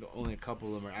 but I think only a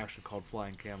couple of them are actually called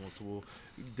flying camels, so we'll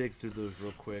dig through those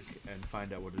real quick and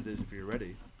find out what it is if you're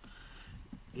ready.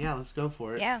 Yeah, let's go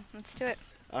for it. Yeah, let's do it.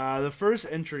 The first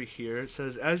entry here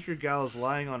says, as your gal is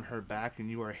lying on her back and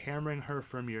you are hammering her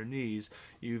from your knees,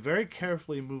 you very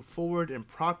carefully move forward and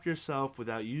prop yourself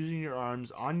without using your arms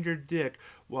on your dick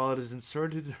while it is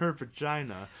inserted in her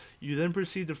vagina. You then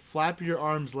proceed to flap your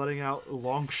arms, letting out a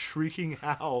long shrieking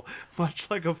howl, much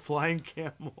like a flying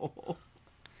camel.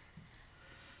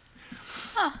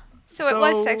 Huh. So it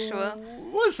was sexual.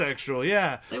 It was sexual,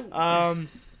 yeah.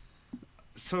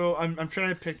 So I'm trying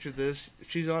to picture this.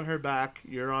 She's on her back.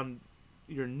 You're on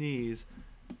your knees.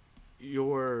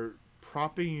 You're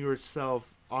propping yourself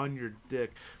on your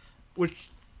dick, which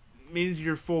means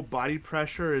your full body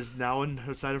pressure is now in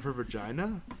her side of her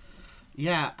vagina.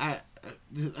 Yeah,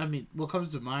 I mean, what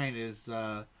comes to mind is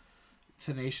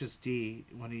Tenacious D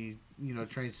when he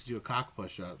trains to do a cock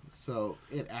push-up. So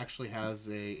it actually has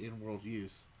a in-world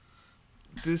use.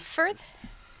 This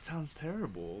sounds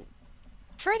terrible.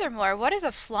 Furthermore, what is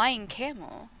a flying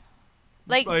camel?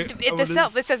 Like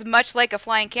it says much like a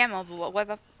flying camel,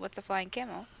 but what's a flying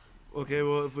camel? Okay,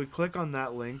 well, if we click on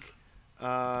that link,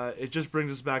 it just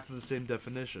brings us back to the same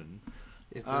definition.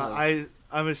 It does.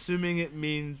 I'm assuming it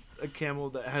means a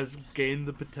camel that has gained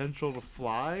the potential to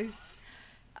fly.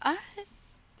 I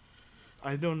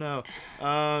don't know.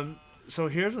 So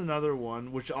here's another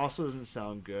one, which also doesn't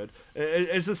sound good.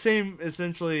 It's the same,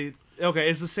 essentially. Okay,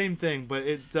 it's the same thing, but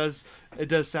it does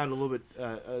sound a little bit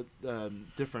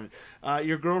different.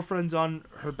 Your girlfriend's on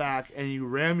her back, and you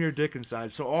ram your dick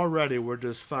inside. So already we're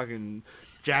just fucking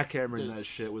jackhammering that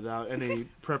shit without any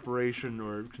preparation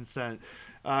or consent.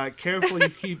 Carefully, you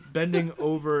keep bending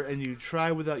over, and you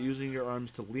try without using your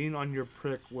arms to lean on your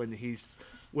prick when he's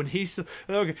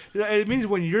okay. It means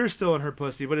when you're still in her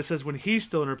pussy, but it says when he's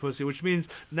still in her pussy, which means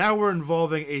now we're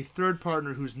involving a third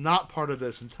partner who's not part of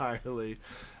this entirely.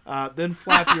 Then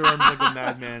flap your arms like a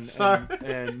madman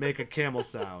and make a camel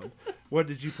sound. What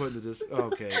did you put into this?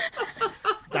 Okay,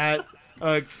 that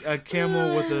a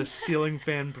camel with a ceiling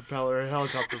fan propeller, a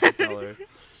helicopter propeller.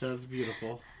 That's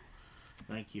beautiful.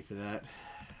 Thank you for that.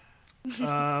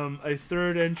 A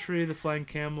third entry, the flying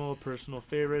camel, a personal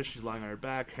favorite. She's lying on her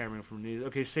back, hammering from her knees.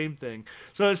 Okay, same thing.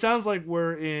 So it sounds like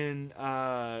we're in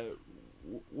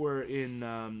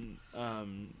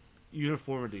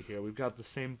uniformity here. We've got the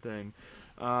same thing.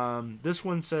 This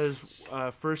one says,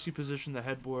 first you position the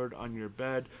headboard on your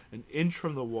bed an inch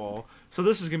from the wall. So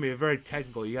this is going to be a very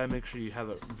technical. You got to make sure you have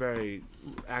it very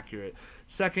accurate.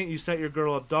 Second, you set your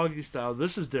girl up doggy style.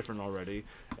 This is different already.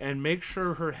 And make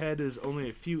sure her head is only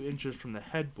a few inches from the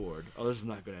headboard. Oh, this is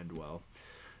not going to end well.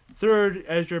 Third,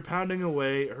 as you're pounding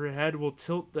away, her head will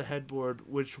tilt the headboard,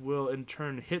 which will in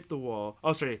turn hit the wall.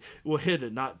 Oh, sorry, will hit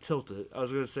it, not tilt it. I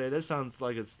was going to say, that sounds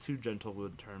like it's too gentle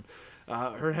of a term.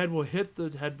 Her head will hit the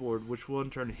headboard, which will in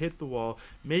turn hit the wall,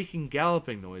 making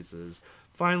galloping noises.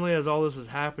 Finally, as all this is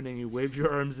happening, you wave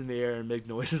your arms in the air and make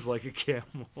noises like a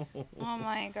camel. Oh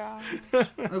my god.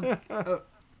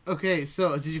 Okay,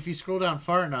 so if you scroll down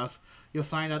far enough, you'll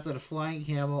find out that a flying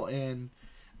camel in,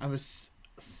 I'm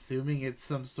assuming it's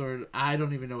some sort of, I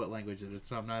don't even know what language it is,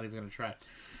 so I'm not even going to try.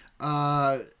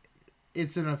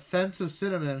 It's an offensive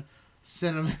cinnamon. It's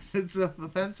an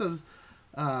offensive,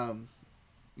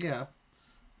 yeah,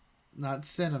 not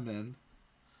cinnamon.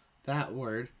 That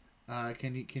word.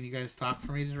 Can you guys talk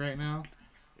for me right now?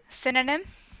 Synonym?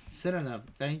 Synonym.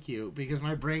 Thank you, because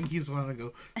my brain keeps wanting to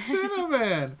go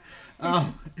cinnamon.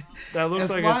 That looks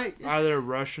like it's either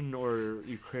Russian or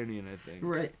Ukrainian, I think.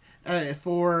 Right.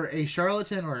 For a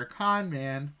charlatan or a con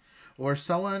man, or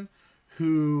someone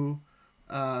who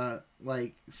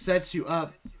sets you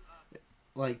up,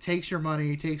 takes your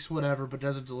money, takes whatever, but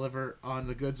doesn't deliver on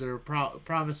the goods or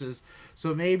promises.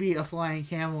 So maybe a flying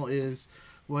camel is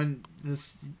when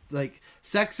this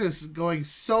sex is going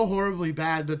so horribly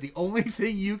bad that the only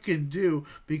thing you can do,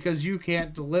 because you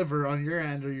can't deliver on your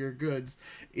end or your goods,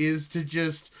 is to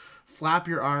just flap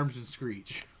your arms and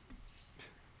screech.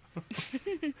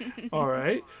 All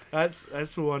right, that's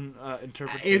one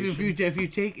interpretation. If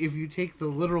you take the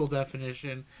literal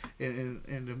definition and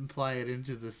imply it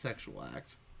into the sexual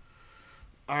act.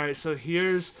 All right, so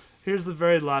here's the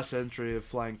very last entry of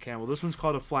flying camel. This one's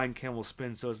called a flying camel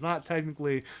spin, so it's not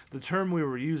technically the term we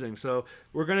were using. So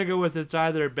we're gonna go with it's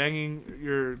either banging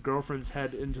your girlfriend's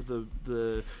head into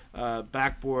the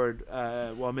backboard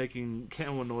while making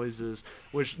camel noises,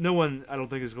 which no one I don't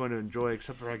think is going to enjoy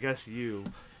except for I guess you.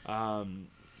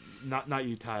 Not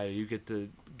you, Ty. You get to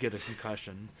get a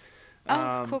concussion.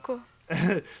 Cool.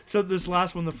 So this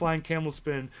last one, the flying camel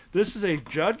spin, this is a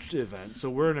judged event, so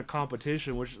we're in a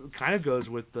competition, which kind of goes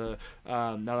with the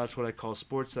now that's what I call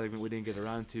sports segment we didn't get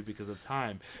around to because of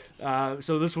time.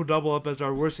 So this will double up as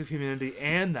our Worst of Humanity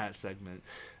and that segment.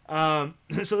 So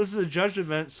this is a judged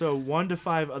event, so 1 to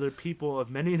 5 other people of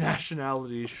many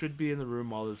nationalities should be in the room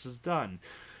while this is done.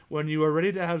 When you are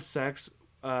ready to have sex,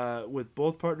 with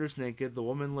both partners naked, the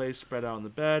woman lays spread out on the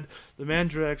bed. The man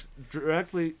jumps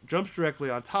directly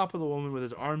on top of the woman with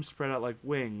his arms spread out like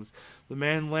wings. The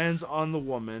man lands on the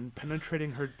woman,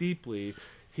 penetrating her deeply.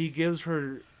 He gives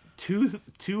her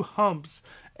two humps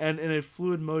and in a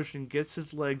fluid motion gets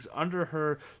his legs under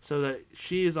her so that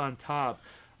she is on top.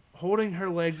 Holding her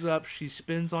legs up, she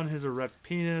spins on his erect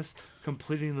penis,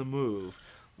 completing the move.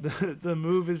 The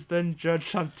move is then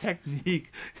judged on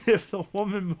technique. If the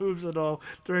woman moves at all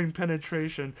during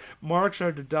penetration, marks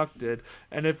are deducted,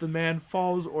 and if the man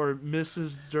falls or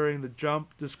misses during the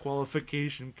jump,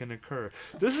 disqualification can occur.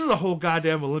 This is a whole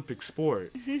goddamn Olympic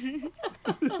sport.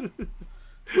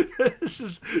 This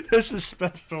is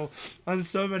special on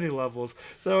so many levels.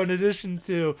 So in addition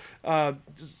to,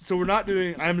 so we're not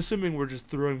doing. I'm assuming we're just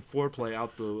throwing foreplay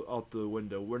out the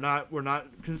window. We're not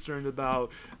concerned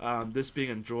about this being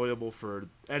enjoyable for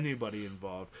anybody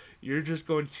involved. You're just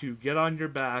going to get on your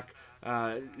back.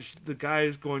 The guy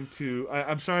is going to.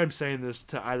 I'm sorry, I'm saying this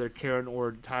to either Karen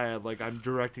or Taya. Like I'm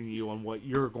directing you on what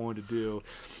you're going to do.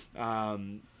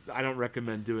 I don't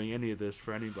recommend doing any of this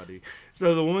for anybody.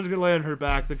 So the woman's gonna lay on her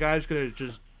back. The guy's gonna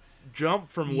just jump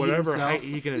from whatever height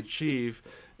he can achieve.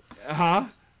 Huh?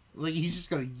 Like he's just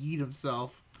gonna yeet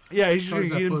himself. Yeah, he's just gonna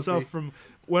yeet himself from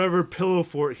whatever pillow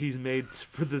fort he's made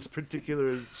for this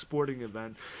particular sporting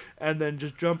event, and then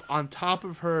just jump on top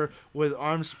of her with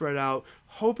arms spread out,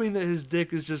 hoping that his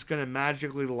dick is just gonna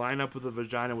magically line up with the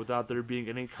vagina without there being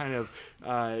any kind of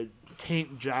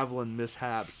taint javelin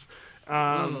mishaps.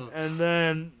 And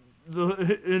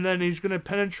then he's gonna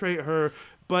penetrate her,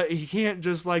 but he can't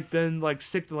just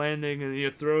stick the landing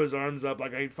and throw his arms up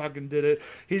like I fucking did it.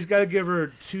 He's got to give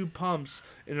her 2 pumps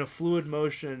in a fluid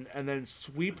motion and then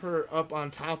sweep her up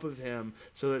on top of him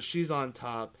so that she's on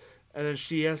top, and then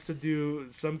she has to do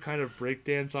some kind of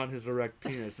breakdance on his erect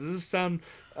penis. Does this sound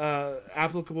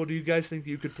applicable? Do you guys think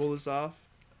you could pull this off?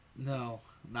 No,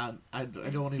 not. I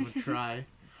don't even try.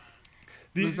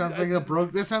 This sounds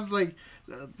like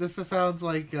This sounds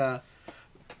like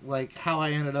how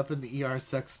I ended up in the ER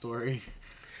sex story.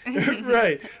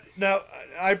 Right. Now,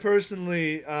 I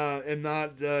personally am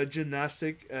not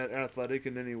gymnastic and athletic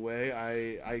in any way.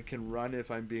 I can run if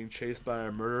I'm being chased by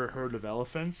a murder herd of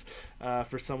elephants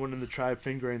for someone in the tribe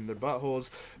fingering their buttholes,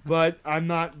 but I'm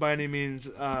not by any means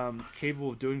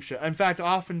capable of doing shit. In fact,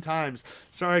 oftentimes,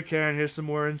 sorry Karen, here's some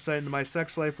more insight into my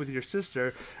sex life with your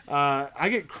sister. I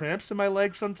get cramps in my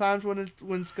legs sometimes when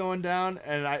it's going down,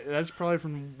 and that's probably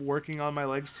from working on my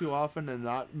legs too often and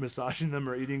not massaging them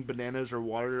or eating bananas or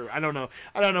water. I don't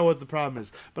know what the problem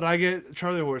is, but I get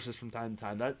Charlie horses from time to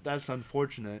time. That's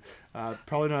unfortunate.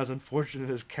 Probably not as unfortunate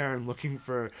as Karen looking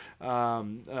for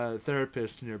a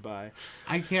therapist nearby.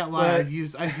 I can't lie. But- I've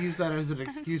used that as an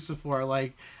excuse before.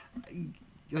 Like,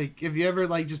 have you ever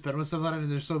like just been with someone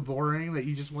and they're so boring that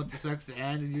you just want the sex to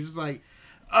end and you're just like,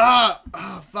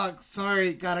 oh fuck,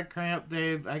 sorry, got a cramp,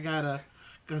 babe. I gotta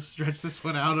go stretch this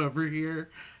one out over here.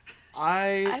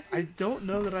 I don't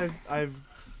know that I've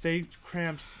faked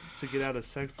cramps to get out of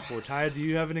sex before. Ty, do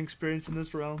you have any experience in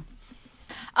this realm?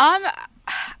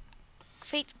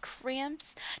 Faked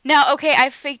cramps? Now, okay,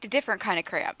 I've faked a different kind of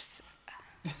cramps.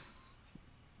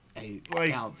 Hey,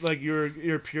 Like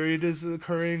your period is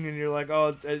occurring and you're like,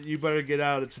 oh, you better get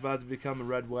out. It's about to become a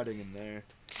red wedding in there.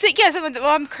 So, yeah,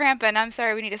 I'm cramping. I'm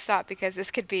sorry, we need to stop because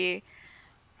this could be...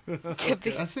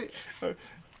 That's it.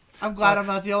 I'm glad I'm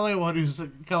not the only one who's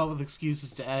come up with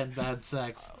excuses to end bad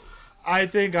sex. I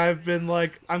think I've been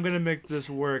like, I'm going to make this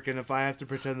work, and if I have to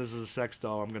pretend this is a sex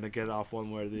doll, I'm going to get off one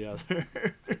way or the other.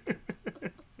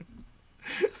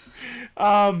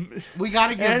 We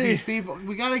gotta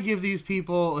give these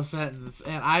people a sentence,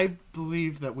 and I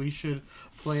believe that we should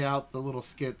play out the little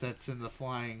skit that's in the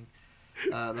flying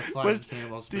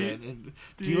camel spin.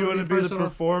 Do you want to be the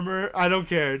performer? I don't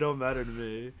care. It don't matter to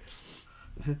me.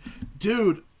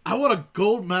 Dude, I won a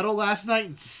gold medal last night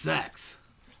in sex.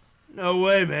 No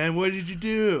way, man. What did you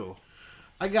do?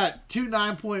 I got 2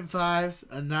 9.5s,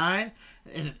 a 9,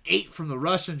 and an 8 from the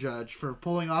Russian judge for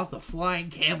pulling off the flying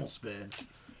camel spin.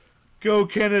 Go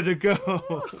Canada, go!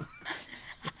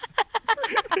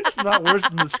 It's not worse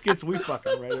than the skits we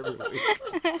fucking write every week.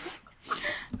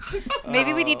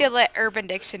 Maybe we need to let Urban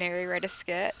Dictionary write a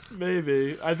skit.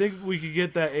 Maybe. I think we could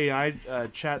get that AI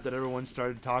chat that everyone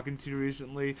started talking to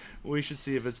recently. We should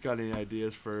see if it's got any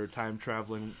ideas for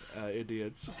time-traveling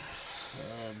idiots.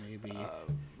 Maybe.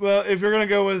 Well, if you're going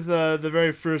to go with the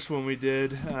very first one we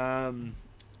did,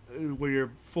 where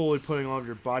you're fully putting all of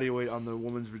your body weight on the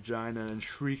woman's vagina and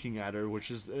shrieking at her, which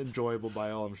is enjoyable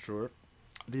by all, I'm sure.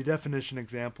 The definition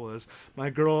example is, my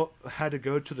girl had to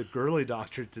go to the girly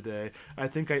doctor today. I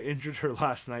think I injured her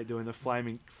last night doing the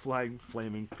flaming,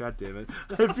 god damn it.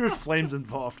 If there's flames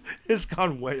involved, it's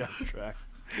gone way off track.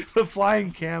 The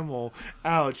flying camel,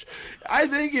 ouch. I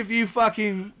think if you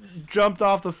fucking jumped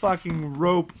off the fucking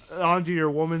rope onto your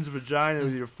woman's vagina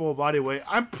with your full body weight,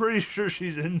 I'm pretty sure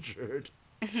she's injured.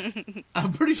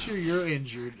 I'm pretty sure you're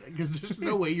injured, because there's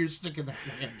no way you're sticking that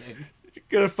landing. You're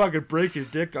gonna fucking break your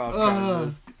dick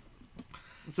off.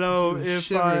 So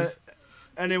if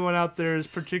anyone out there is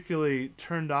particularly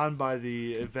turned on by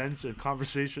the events and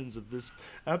conversations of this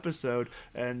episode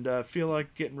and feel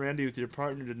like getting randy with your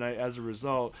partner tonight as a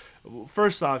result,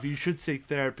 first off, you should seek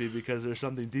therapy because there's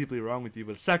something deeply wrong with you.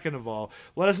 But second of all,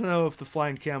 let us know if the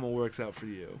flying camel works out for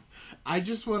you. I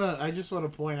just wanna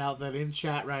point out that in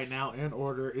chat right now, in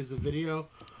order, is a video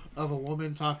of a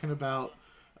woman talking about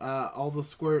all the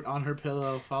squirt on her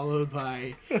pillow, followed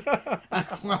by a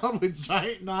clown with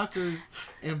giant knockers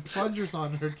and plungers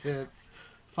on her tits,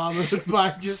 followed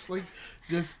by just like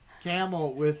this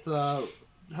camel with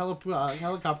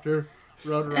helicopter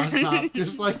rotor on top,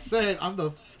 just like saying,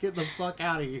 "Get the fuck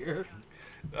out of here."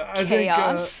 I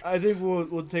think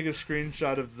we'll take a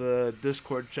screenshot of the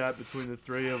Discord chat between the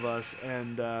three of us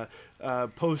and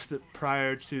post it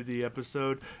prior to the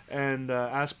episode and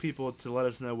ask people to let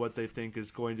us know what they think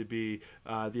is going to be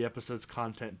the episode's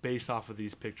content based off of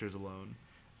these pictures alone.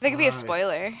 I think it could be a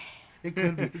spoiler. It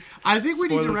could be. I think we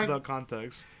need Spoilers without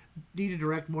context. to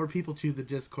direct more people to the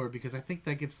Discord because I think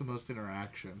that gets the most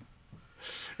interaction.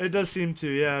 It does seem to,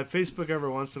 yeah. Facebook every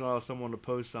once in a while someone will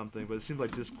post something, but it seems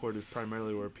like Discord is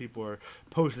primarily where people are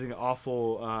posting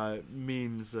awful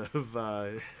memes of...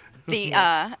 The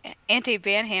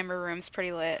anti-banhammer room's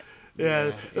pretty lit.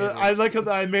 Yeah, I like how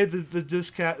I made the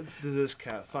Discat.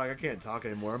 Fuck, I can't talk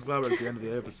anymore. I'm glad we're at the end of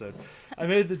the episode. I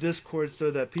made the Discord so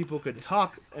that people could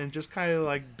talk and just kind of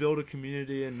like build a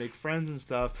community and make friends and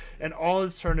stuff. And all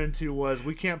it's turned into was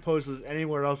we can't post this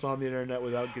anywhere else on the internet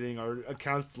without getting our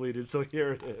accounts deleted. So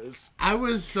here it is. I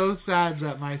was so sad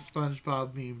that my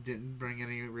SpongeBob meme didn't bring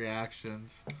any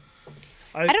reactions.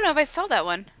 I don't know if I saw that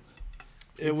one.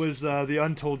 It was the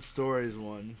Untold Stories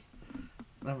one.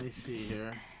 Let me see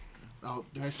here. Oh,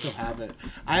 I still have it.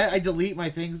 I delete my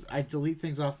things. I delete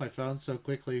things off my phone so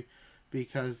quickly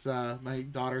because my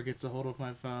daughter gets a hold of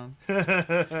my phone.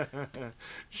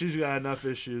 She's got enough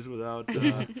issues without.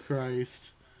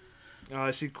 Christ.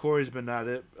 I see Corey's been at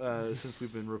it since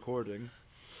we've been recording.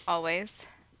 Always.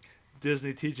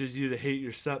 Disney teaches you to hate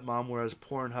your stepmom, whereas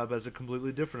Pornhub has a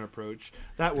completely different approach.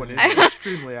 That one is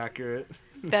extremely accurate.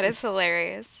 That is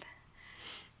hilarious.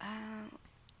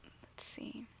 Let's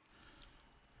see.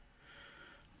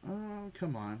 Oh,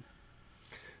 come on.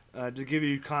 To give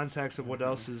you context of what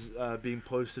else is being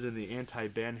posted in the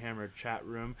anti-Banhammer chat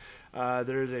room,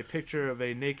 there is a picture of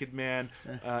a naked man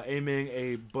aiming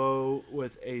a bow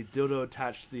with a dildo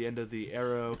attached to the end of the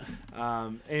arrow,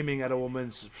 aiming at a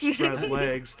woman's spread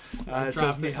legs. So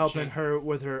it's me helping her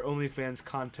with her OnlyFans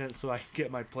content so I can get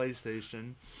my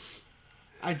PlayStation.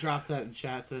 I dropped that in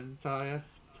chat then, Taya.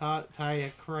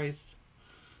 Taya, Christ.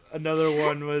 Another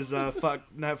one was fuck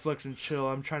Netflix and chill.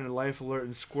 I'm trying to life alert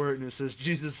and squirt, and it says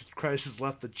Jesus Christ has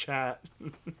left the chat.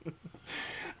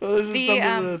 Well, this is some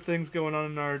of the things going on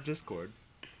in our Discord.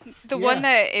 The one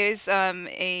that is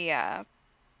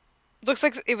looks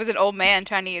like it was an old man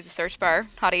trying to use a search bar.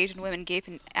 Hot Asian women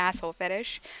gaping asshole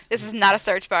fetish. This is not a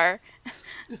search bar.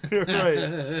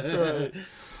 right.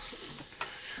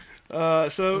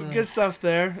 So good stuff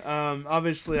there.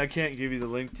 Obviously, I can't give you the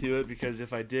link to it because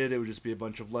if I did, it would just be a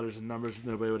bunch of letters and numbers that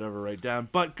nobody would ever write down.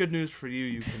 But good news for you,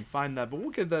 you can find that. But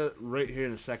we'll get that right here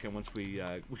in a second once we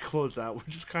close out. We're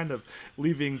just kind of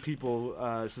leaving people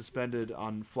suspended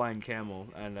on flying camel,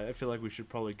 and I feel like we should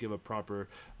probably give a proper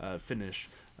finish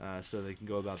so they can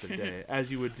go about their day, as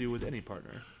you would do with any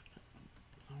partner.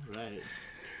 All right.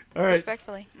 All right.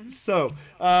 Respectfully. Mm-hmm. So,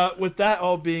 with that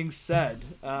all being said,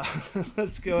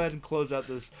 let's go ahead and close out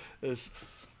this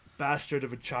bastard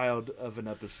of a child of an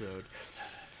episode.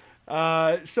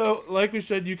 So, like we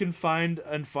said, you can find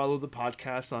and follow the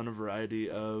podcast on a variety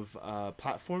of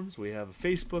platforms. We have a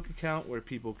Facebook account where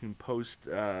people can post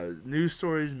news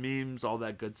stories, memes, all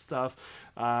that good stuff.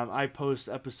 I post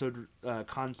episode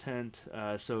content,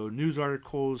 so news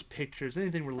articles, pictures,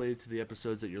 anything related to the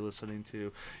episodes that you're listening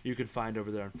to, you can find over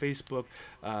there on Facebook,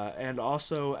 and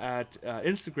also at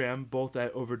Instagram, both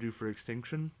at Overdue for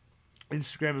Extinction.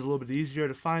 Instagram is a little bit easier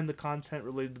to find the content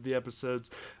related to the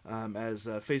episodes, as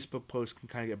Facebook posts can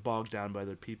kind of get bogged down by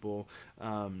other people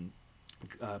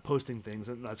posting things,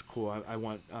 and that's cool. I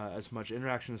want as much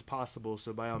interaction as possible,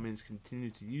 so by all means continue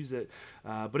to use it.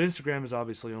 But Instagram is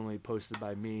obviously only posted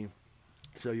by me,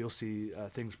 so you'll see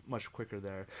things much quicker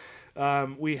there.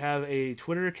 We have a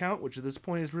Twitter account, which at this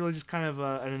point is really just kind of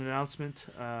an announcement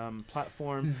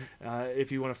platform.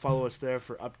 If you want to follow us there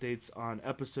for updates on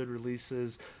episode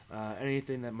releases,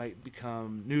 anything that might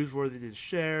become newsworthy to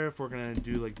share, if we're going to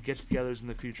do like get-togethers in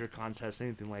the future, contests,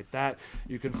 anything like that,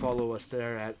 you can follow us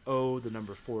there at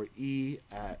 4E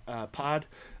at pod,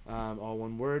 all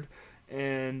one word.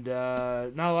 And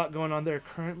not a lot going on there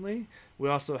currently. We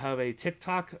also have a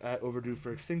TikTok at Overdue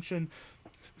for Extinction.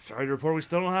 Sorry to report, we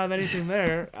still don't have anything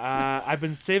there. I've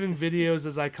been saving videos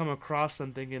as I come across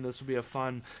them, thinking this would be a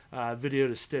fun video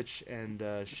to stitch and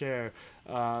share.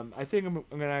 I think I'm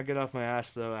going to get off my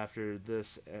ass, though, after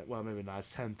this. Well, maybe not. It's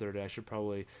 10:30. I should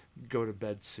probably go to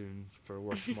bed soon for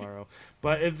work tomorrow.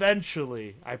 But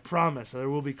eventually, I promise, there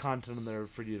will be content in there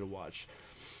for you to watch.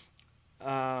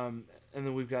 And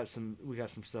then we got some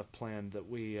stuff planned that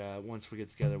we once we get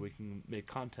together we can make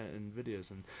content and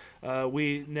videos, and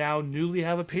we now newly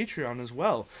have a Patreon as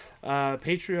well.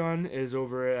 Patreon is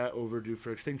over at Overdue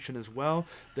for Extinction as well.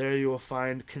 There you will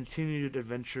find continued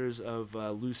adventures of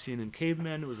Lucien and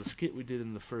Caveman. It was a skit we did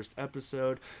in the first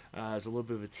episode. It's a little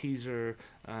bit of a teaser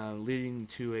leading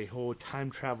to a whole time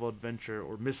travel adventure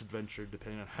or misadventure,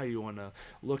 depending on how you want to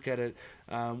look at it.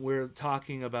 We're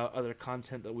talking about other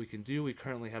content that we can do. We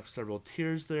currently have several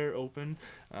tiers there open.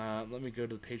 Let me go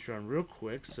to the Patreon real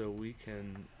quick so we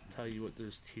can tell you what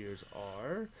those tiers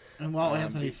are. And while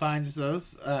Anthony finds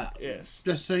those, yes,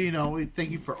 just so you know, we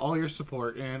thank you for all your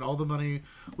support, and all the money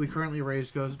we currently raise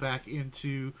goes back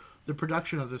into the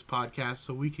production of this podcast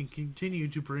so we can continue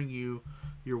to bring you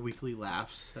your weekly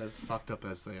laughs, as fucked up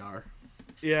as they are.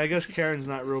 Yeah, I guess Karen's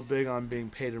not real big on being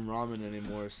paid in ramen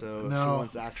anymore, so she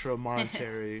wants actual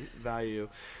monetary value.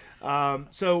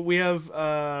 So we have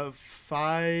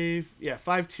 5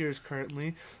 tiers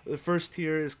currently. The first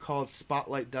tier is called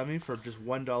Spotlight Dummy for just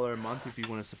 $1 a month if you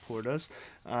want to support us.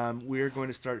 We're going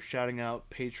to start shouting out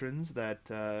patrons that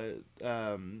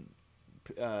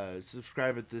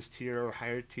subscribe at this tier or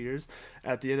higher tiers,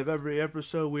 at the end of every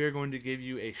episode, we are going to give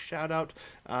you a shout out.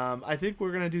 I think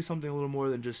we're going to do something a little more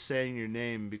than just saying your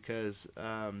name, because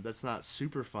that's not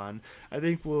super fun. I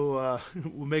think we'll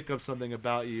make up something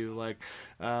about you, like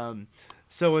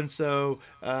so and so.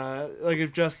 Like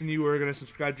if Justin, you were going to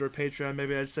subscribe to our Patreon,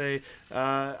 maybe I'd say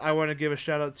I want to give a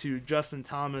shout out to Justin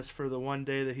Thomas for the one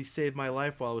day that he saved my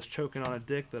life while I was choking on a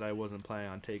dick that I wasn't planning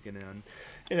on taking in.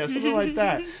 Something like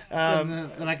that.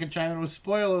 Then I can chime in with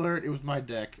spoiler alert. It was my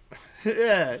dick.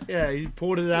 Yeah, he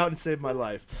pulled it out and saved my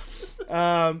life.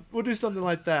 We'll do something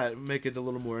like that, make it a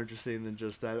little more interesting than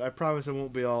just that. I promise it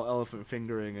won't be all elephant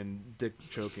fingering and dick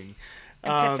choking.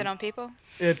 And pissing on people?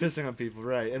 Yeah, pissing on people,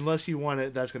 right. Unless you want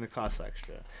it, that's going to cost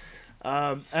extra.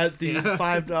 At the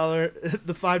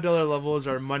 $5 level is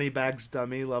our money bags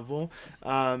dummy level.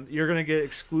 You're gonna get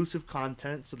exclusive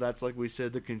content, so that's, like we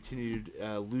said, the continued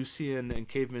Lucian and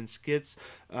Caveman skits.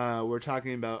 We're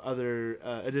talking about other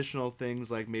additional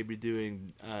things, like maybe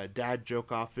doing dad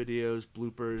joke off videos,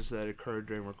 bloopers that occur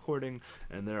during recording,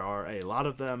 and there are a lot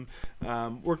of them.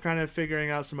 We're kind of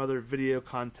figuring out some other video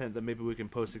content that maybe we can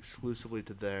post exclusively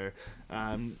to there.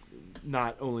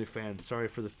 Not OnlyFans. Sorry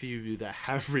for the few of you that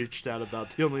have reached out about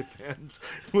the OnlyFans.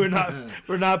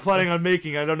 We're not planning on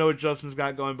making. I don't know what Justin's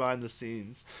got going behind the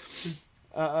scenes.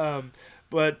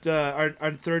 But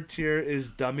our third tier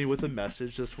is Dummy with a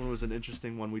Message. This one was an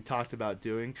interesting one we talked about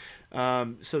doing.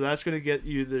 So that's going to get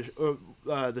you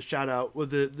the shout out. Well,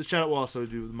 the shout out will also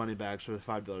do the money bags for the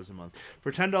 $5 a month.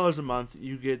 For $10 a month,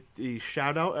 you get the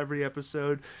shout out every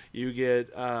episode. You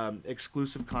get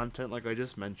exclusive content, like I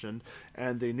just mentioned.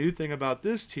 And the new thing about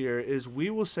this tier is we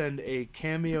will send a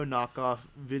Cameo knockoff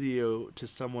video to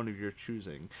someone of your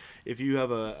choosing. If you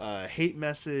have a hate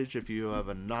message, if you have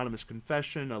an anonymous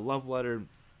confession, a love letter,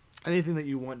 anything that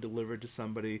you want delivered to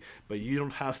somebody, but you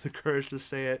don't have the courage to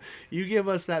say it, you give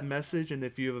us that message, and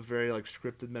if you have a very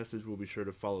scripted message, we'll be sure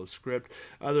to follow script.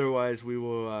 Otherwise, we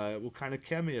will we'll kind of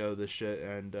cameo this shit,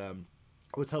 and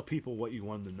we'll tell people what you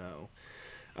want to know.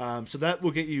 So that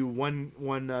will get you one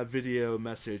video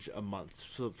message a month,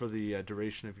 so for the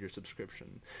duration of your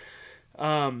subscription.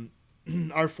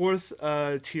 Our fourth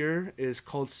tier is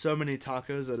called So Many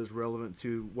Tacos. That is relevant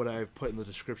to what I've put in the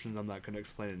descriptions. I'm not going to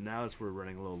explain it now as we're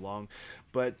running a little long.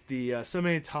 But the So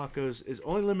Many Tacos is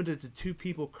only limited to 2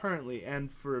 people currently,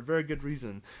 and for a very good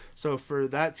reason. So for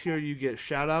that tier, you get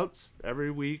shout-outs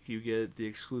every week. You get the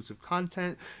exclusive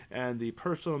content and the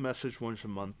personal message once a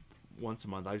month.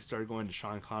 I started going to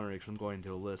Sean Connery because I'm going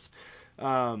to a lisp.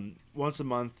 Once a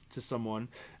month to someone.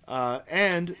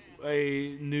 And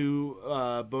a new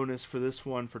bonus for this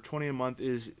one for $20 a month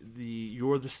is the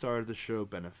You're the Star of the Show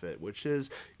benefit, which is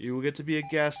you will get to be a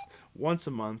guest once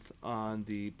a month on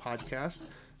the podcast.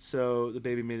 So the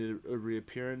baby made a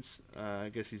reappearance. I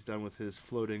guess he's done with his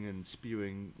floating and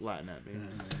spewing Latin at me.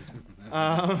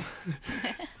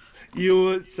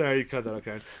 Sorry, you cut that,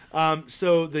 okay.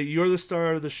 So the You're the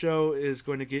Star of the Show is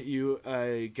going to get you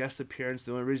a guest appearance.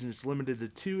 The only reason it's limited to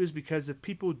 2 is because if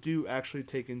people do actually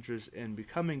take interest in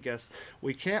becoming guests,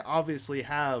 we can't obviously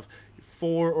have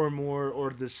 4 or more,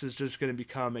 or this is just going to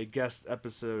become a guest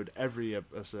episode every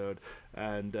episode,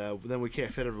 and then we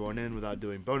can't fit everyone in without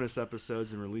doing bonus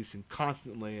episodes and releasing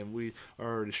constantly, and we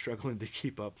are already struggling to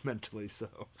keep up mentally, so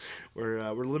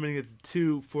we're limiting it to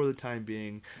 2 for the time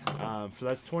being. So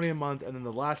that's $20 a month, and then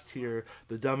the last tier,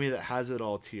 the Dummy That Has It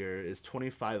All tier, is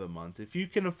 $25 a month. If you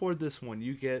can afford this one,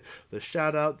 you get the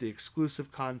shout out, the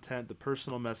exclusive content, the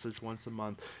personal message once a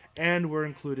month, and we're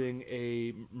including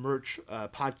a merch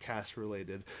podcast related.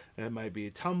 And it might be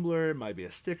a tumbler, it might be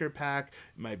a sticker pack,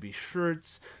 it might be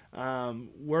shirts.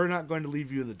 We're not going to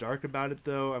leave you in the dark about it,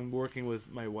 though. I'm working with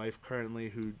my wife currently,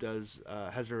 who has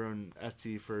her own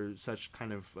Etsy for such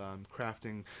kind of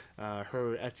crafting.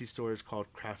 Her Etsy store is called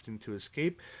Crafting to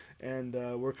Escape, and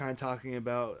we're kind of talking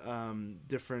about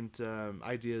different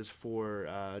ideas for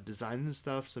designs and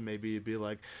stuff. So maybe it'd be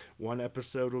like one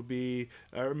episode will be,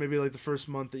 or maybe like the first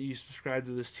month that you subscribe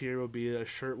to this tier will be a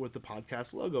shirt with the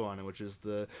podcast logo on it, which is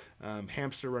the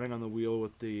hamster running on the wheel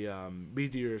with the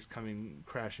meteors coming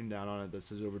crashing down on it that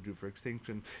says overdue for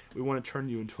extinction. We want to turn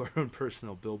you into our own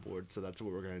personal billboard, so that's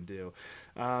what we're going to do.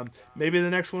 Maybe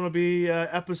the next one will be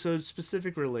episode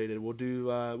specific related.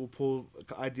 We'll pull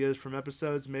ideas from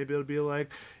episodes. Maybe it'll be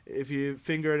like, if you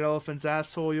finger an elephant's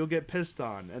asshole, you'll get pissed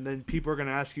on, and then people are going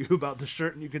to ask you about the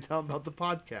shirt, and you can tell them about the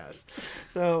podcast.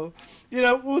 So,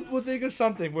 we'll think of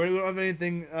something. We don't have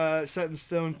anything set in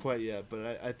stone quite yet,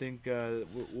 but I think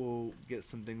we'll get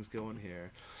some things going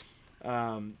here.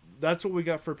 That's what we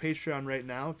got for Patreon right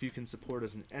now. If you can support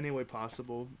us in any way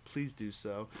possible, please do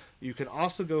so. You can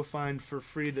also go find for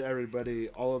free to everybody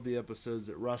all of the episodes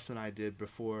that Russ and I did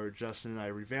before Justin and I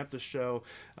revamped the show.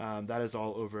 That is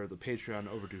all over the Patreon,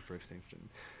 Overdue for Extinction.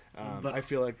 But I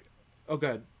feel like... Oh,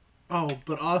 good. Oh,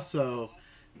 but also,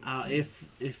 if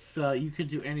you can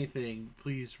do anything,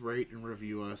 please rate and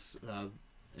review us.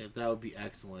 That would be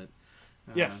excellent.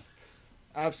 Yes.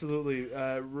 Absolutely.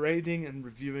 Rating and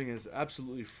reviewing is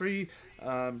absolutely free.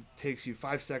 Takes you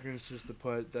 5 seconds just to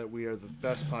put that we are the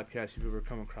best podcast you've ever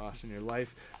come across in your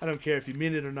life. I don't care if you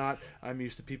mean it or not. I'm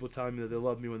used to people telling me that they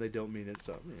love me when they don't mean it,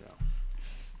 so,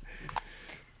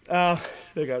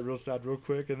 they got real sad real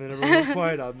quick, and then everyone went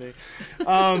quiet on me.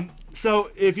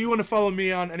 So if you want to follow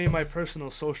me on any of my personal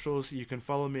socials, you can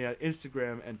follow me at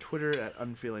Instagram and Twitter at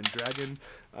UnfeelingDragon.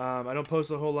 I don't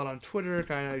post a whole lot on Twitter.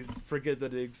 Kind of forget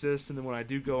that it exists, and then when I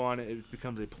do go on it, it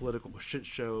becomes a political shit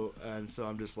show, and so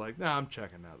I'm just like, nah, I'm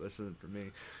checking out. This isn't for me.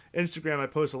 Instagram, I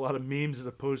post a lot of memes as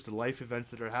opposed to life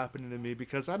events that are happening to me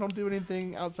because I don't do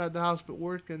anything outside the house but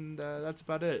work, and that's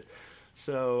about it.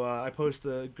 So I post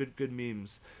the good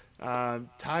memes.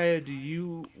 Taya, do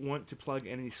you want to plug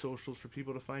any socials for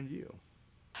people to find you,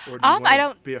 or do you want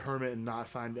to be a hermit and not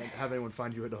have anyone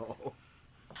find you at all?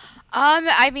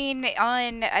 I mean,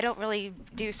 I don't really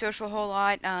do social a whole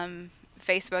lot.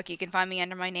 Facebook, you can find me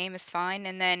under my name is fine,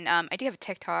 and then I do have a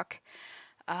TikTok.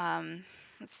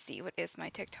 Let's see, what is my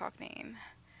TikTok name?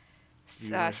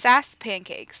 Sass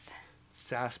Pancakes.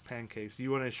 Sass Pancakes. Do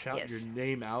you want to shout your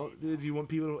name out if you want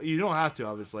people to... You don't have to,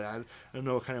 obviously. I don't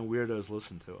know what kind of weirdos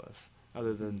listen to us,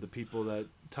 other than the people that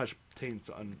touch taints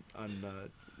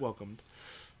unwelcomed.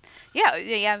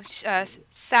 Yeah.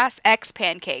 Sass X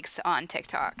Pancakes on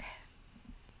TikTok.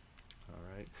 All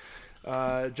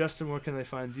right. Justin, where can they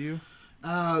find you?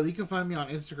 You can find me on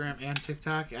Instagram and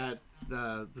TikTok at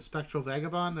the Spectral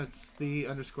Vagabond. That's the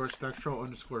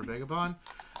 _Spectral_Vagabond.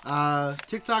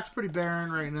 TikTok's pretty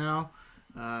barren right now.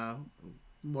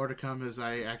 More to come as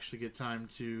I actually get time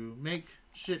to make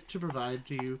shit to provide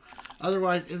to you.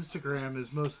 Otherwise, Instagram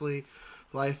is mostly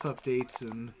life updates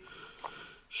and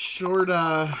short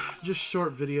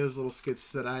videos, little skits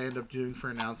that I end up doing for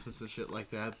announcements and shit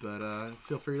like that. But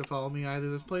feel free to follow me either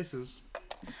of those places.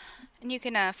 And you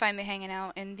can find me hanging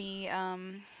out in the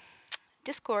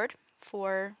Discord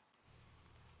for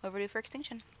Overdue for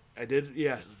Extinction. I did,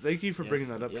 yes. Thank you for bringing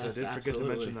that up, because I did forget to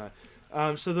mention that.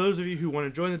 So those of you who want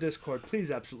to join the Discord,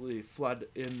 please absolutely flood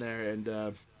in there,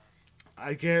 and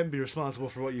I can't be responsible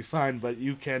for what you find, but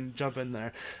you can jump in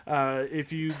there.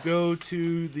 If you go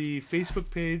to the Facebook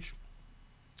page,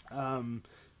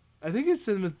 I think it's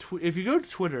in the if you go to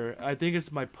Twitter, I think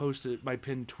it's my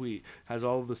pinned tweet has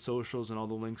all of the socials and all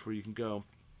the links where you can go.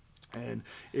 And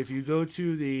if you go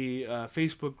to the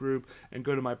Facebook group and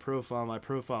go to my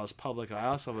profile is public. I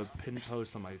also have a pinned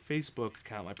post on my Facebook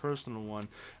account, my personal one.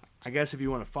 I guess if you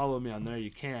want to follow me on there,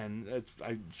 you can.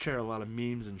 I share a lot of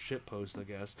memes and shit posts, I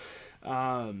guess.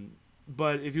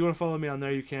 But if you want to follow me on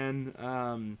there, you can.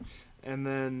 And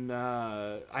then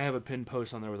I have a pinned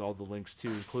post on there with all the links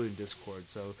too, including Discord.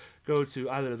 So go to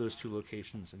either of those two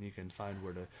locations and you can find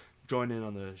where to join in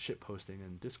on the shit posting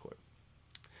in Discord.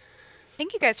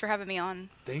 Thank you guys for having me on.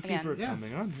 Thank you for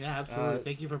coming on. Yeah, absolutely.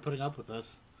 Thank you for putting up with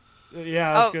us.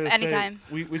 Yeah, I was going to say, anytime.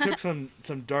 we took some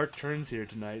dark turns here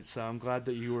tonight, so I'm glad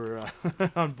that you were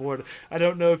on board. I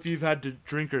don't know if you've had to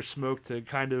drink or smoke to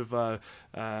kind of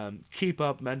keep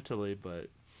up mentally, but...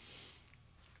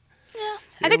 Yeah,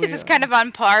 I think this is kind of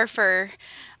on par for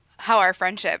how our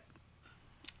friendship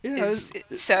is.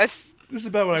 This is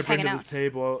about what I bring to the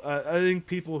table. I think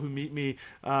people who meet me,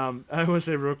 I want to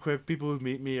say real quick, people who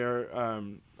meet me are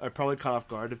probably caught off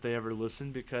guard if they ever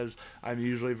listen, because I'm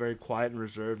usually very quiet and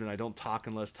reserved, and I don't talk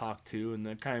unless talked to, and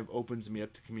that kind of opens me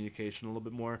up to communication a little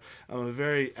bit more. I'm a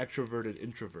very extroverted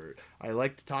introvert. I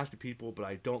like to talk to people, but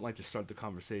I don't like to start the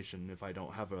conversation if I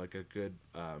don't have a good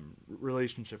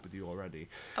relationship with you already.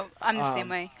 Oh, I'm the same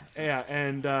way. Yeah,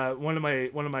 and one of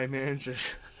my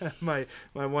managers, my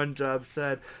one job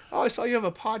said, "Oh, I saw you have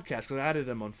a podcast." Because I added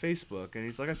him on Facebook, and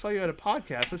he's like, "I saw you had a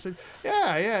podcast." I said,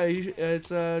 "Yeah,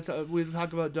 it's we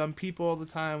talk about dumb people all the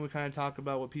time. We kind of talk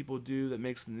about what people do that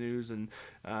makes the news and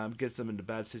gets them into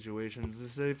bad situations. I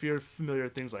said, if you're familiar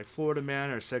with things like Florida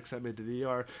Man or Sex That Made the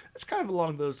ER, it's kind of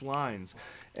along those lines."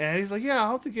 And he's like, "Yeah,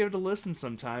 I'll have to give it a listen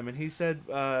sometime." And he said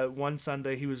one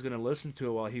Sunday he was going to listen to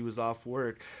it while he was off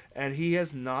work, and he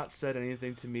has not said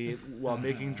anything to me while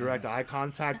making direct eye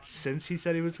contact since he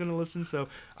said he was going to listen. So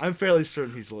I'm fairly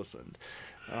certain he's listened.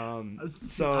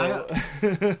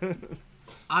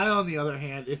 I, on the other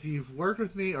hand, if you've worked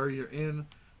with me or you're in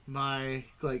my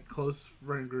close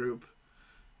friend group,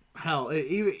 hell,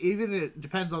 even it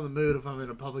depends on the mood. If I'm in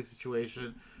a public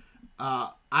situation,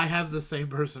 I have the same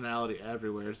personality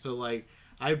everywhere. So like,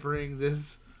 I bring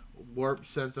this warped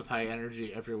sense of high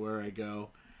energy everywhere I go,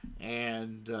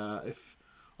 and if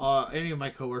any of my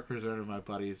coworkers or any of my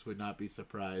buddies would not be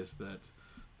surprised that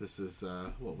this is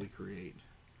what we create.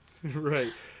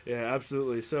 Right. Yeah,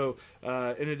 absolutely. So,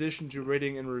 in addition to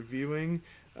rating and reviewing,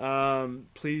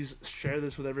 please share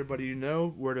this with everybody you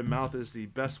know. Word of mouth is the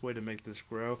best way to make this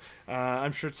grow.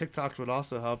 I'm sure TikToks would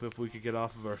also help if we could get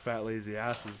off of our fat, lazy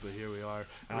asses, but here we are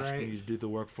asking you to do the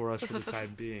work for us for the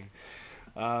time being.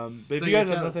 But if you guys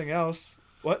have nothing else...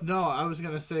 What? No, I was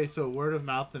going to say, so word of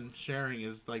mouth and sharing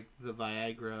is like the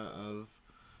Viagra of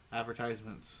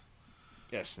advertisements.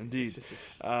 Yes, indeed.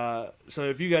 So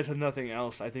if you guys have nothing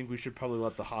else, I think we should probably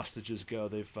let the hostages go.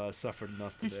 They've suffered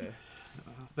enough today.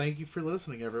 Thank you for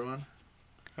listening, everyone.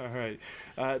 All right.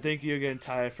 Thank you again,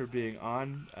 Taya, for being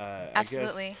on.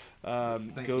 Absolutely. I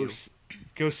guess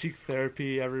go seek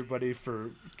therapy, everybody,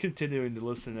 for continuing to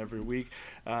listen every week.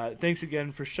 Thanks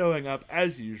again for showing up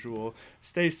as usual.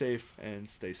 Stay safe and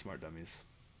stay smart, dummies.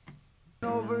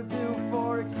 Overdue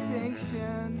for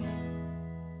extinction.